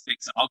will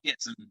fix it. I'll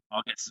get some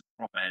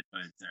proper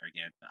headphones there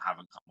again that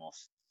haven't come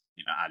off,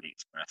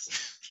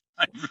 AliExpress.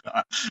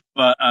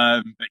 but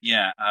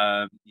yeah,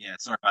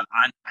 sorry about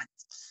that.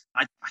 And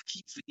I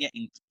keep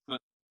forgetting to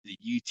put the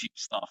YouTube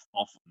stuff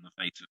off on the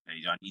Facebook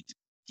page. I need to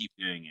keep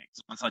doing it.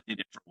 So once I did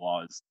it for a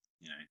while,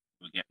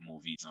 we'll get more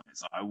views on it.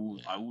 So I will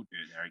do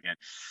it there again,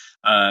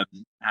 and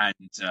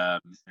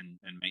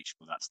make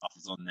sure that stuff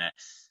is on there.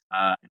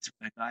 Until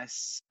then,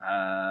 guys,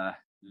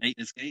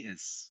 laters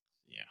gators.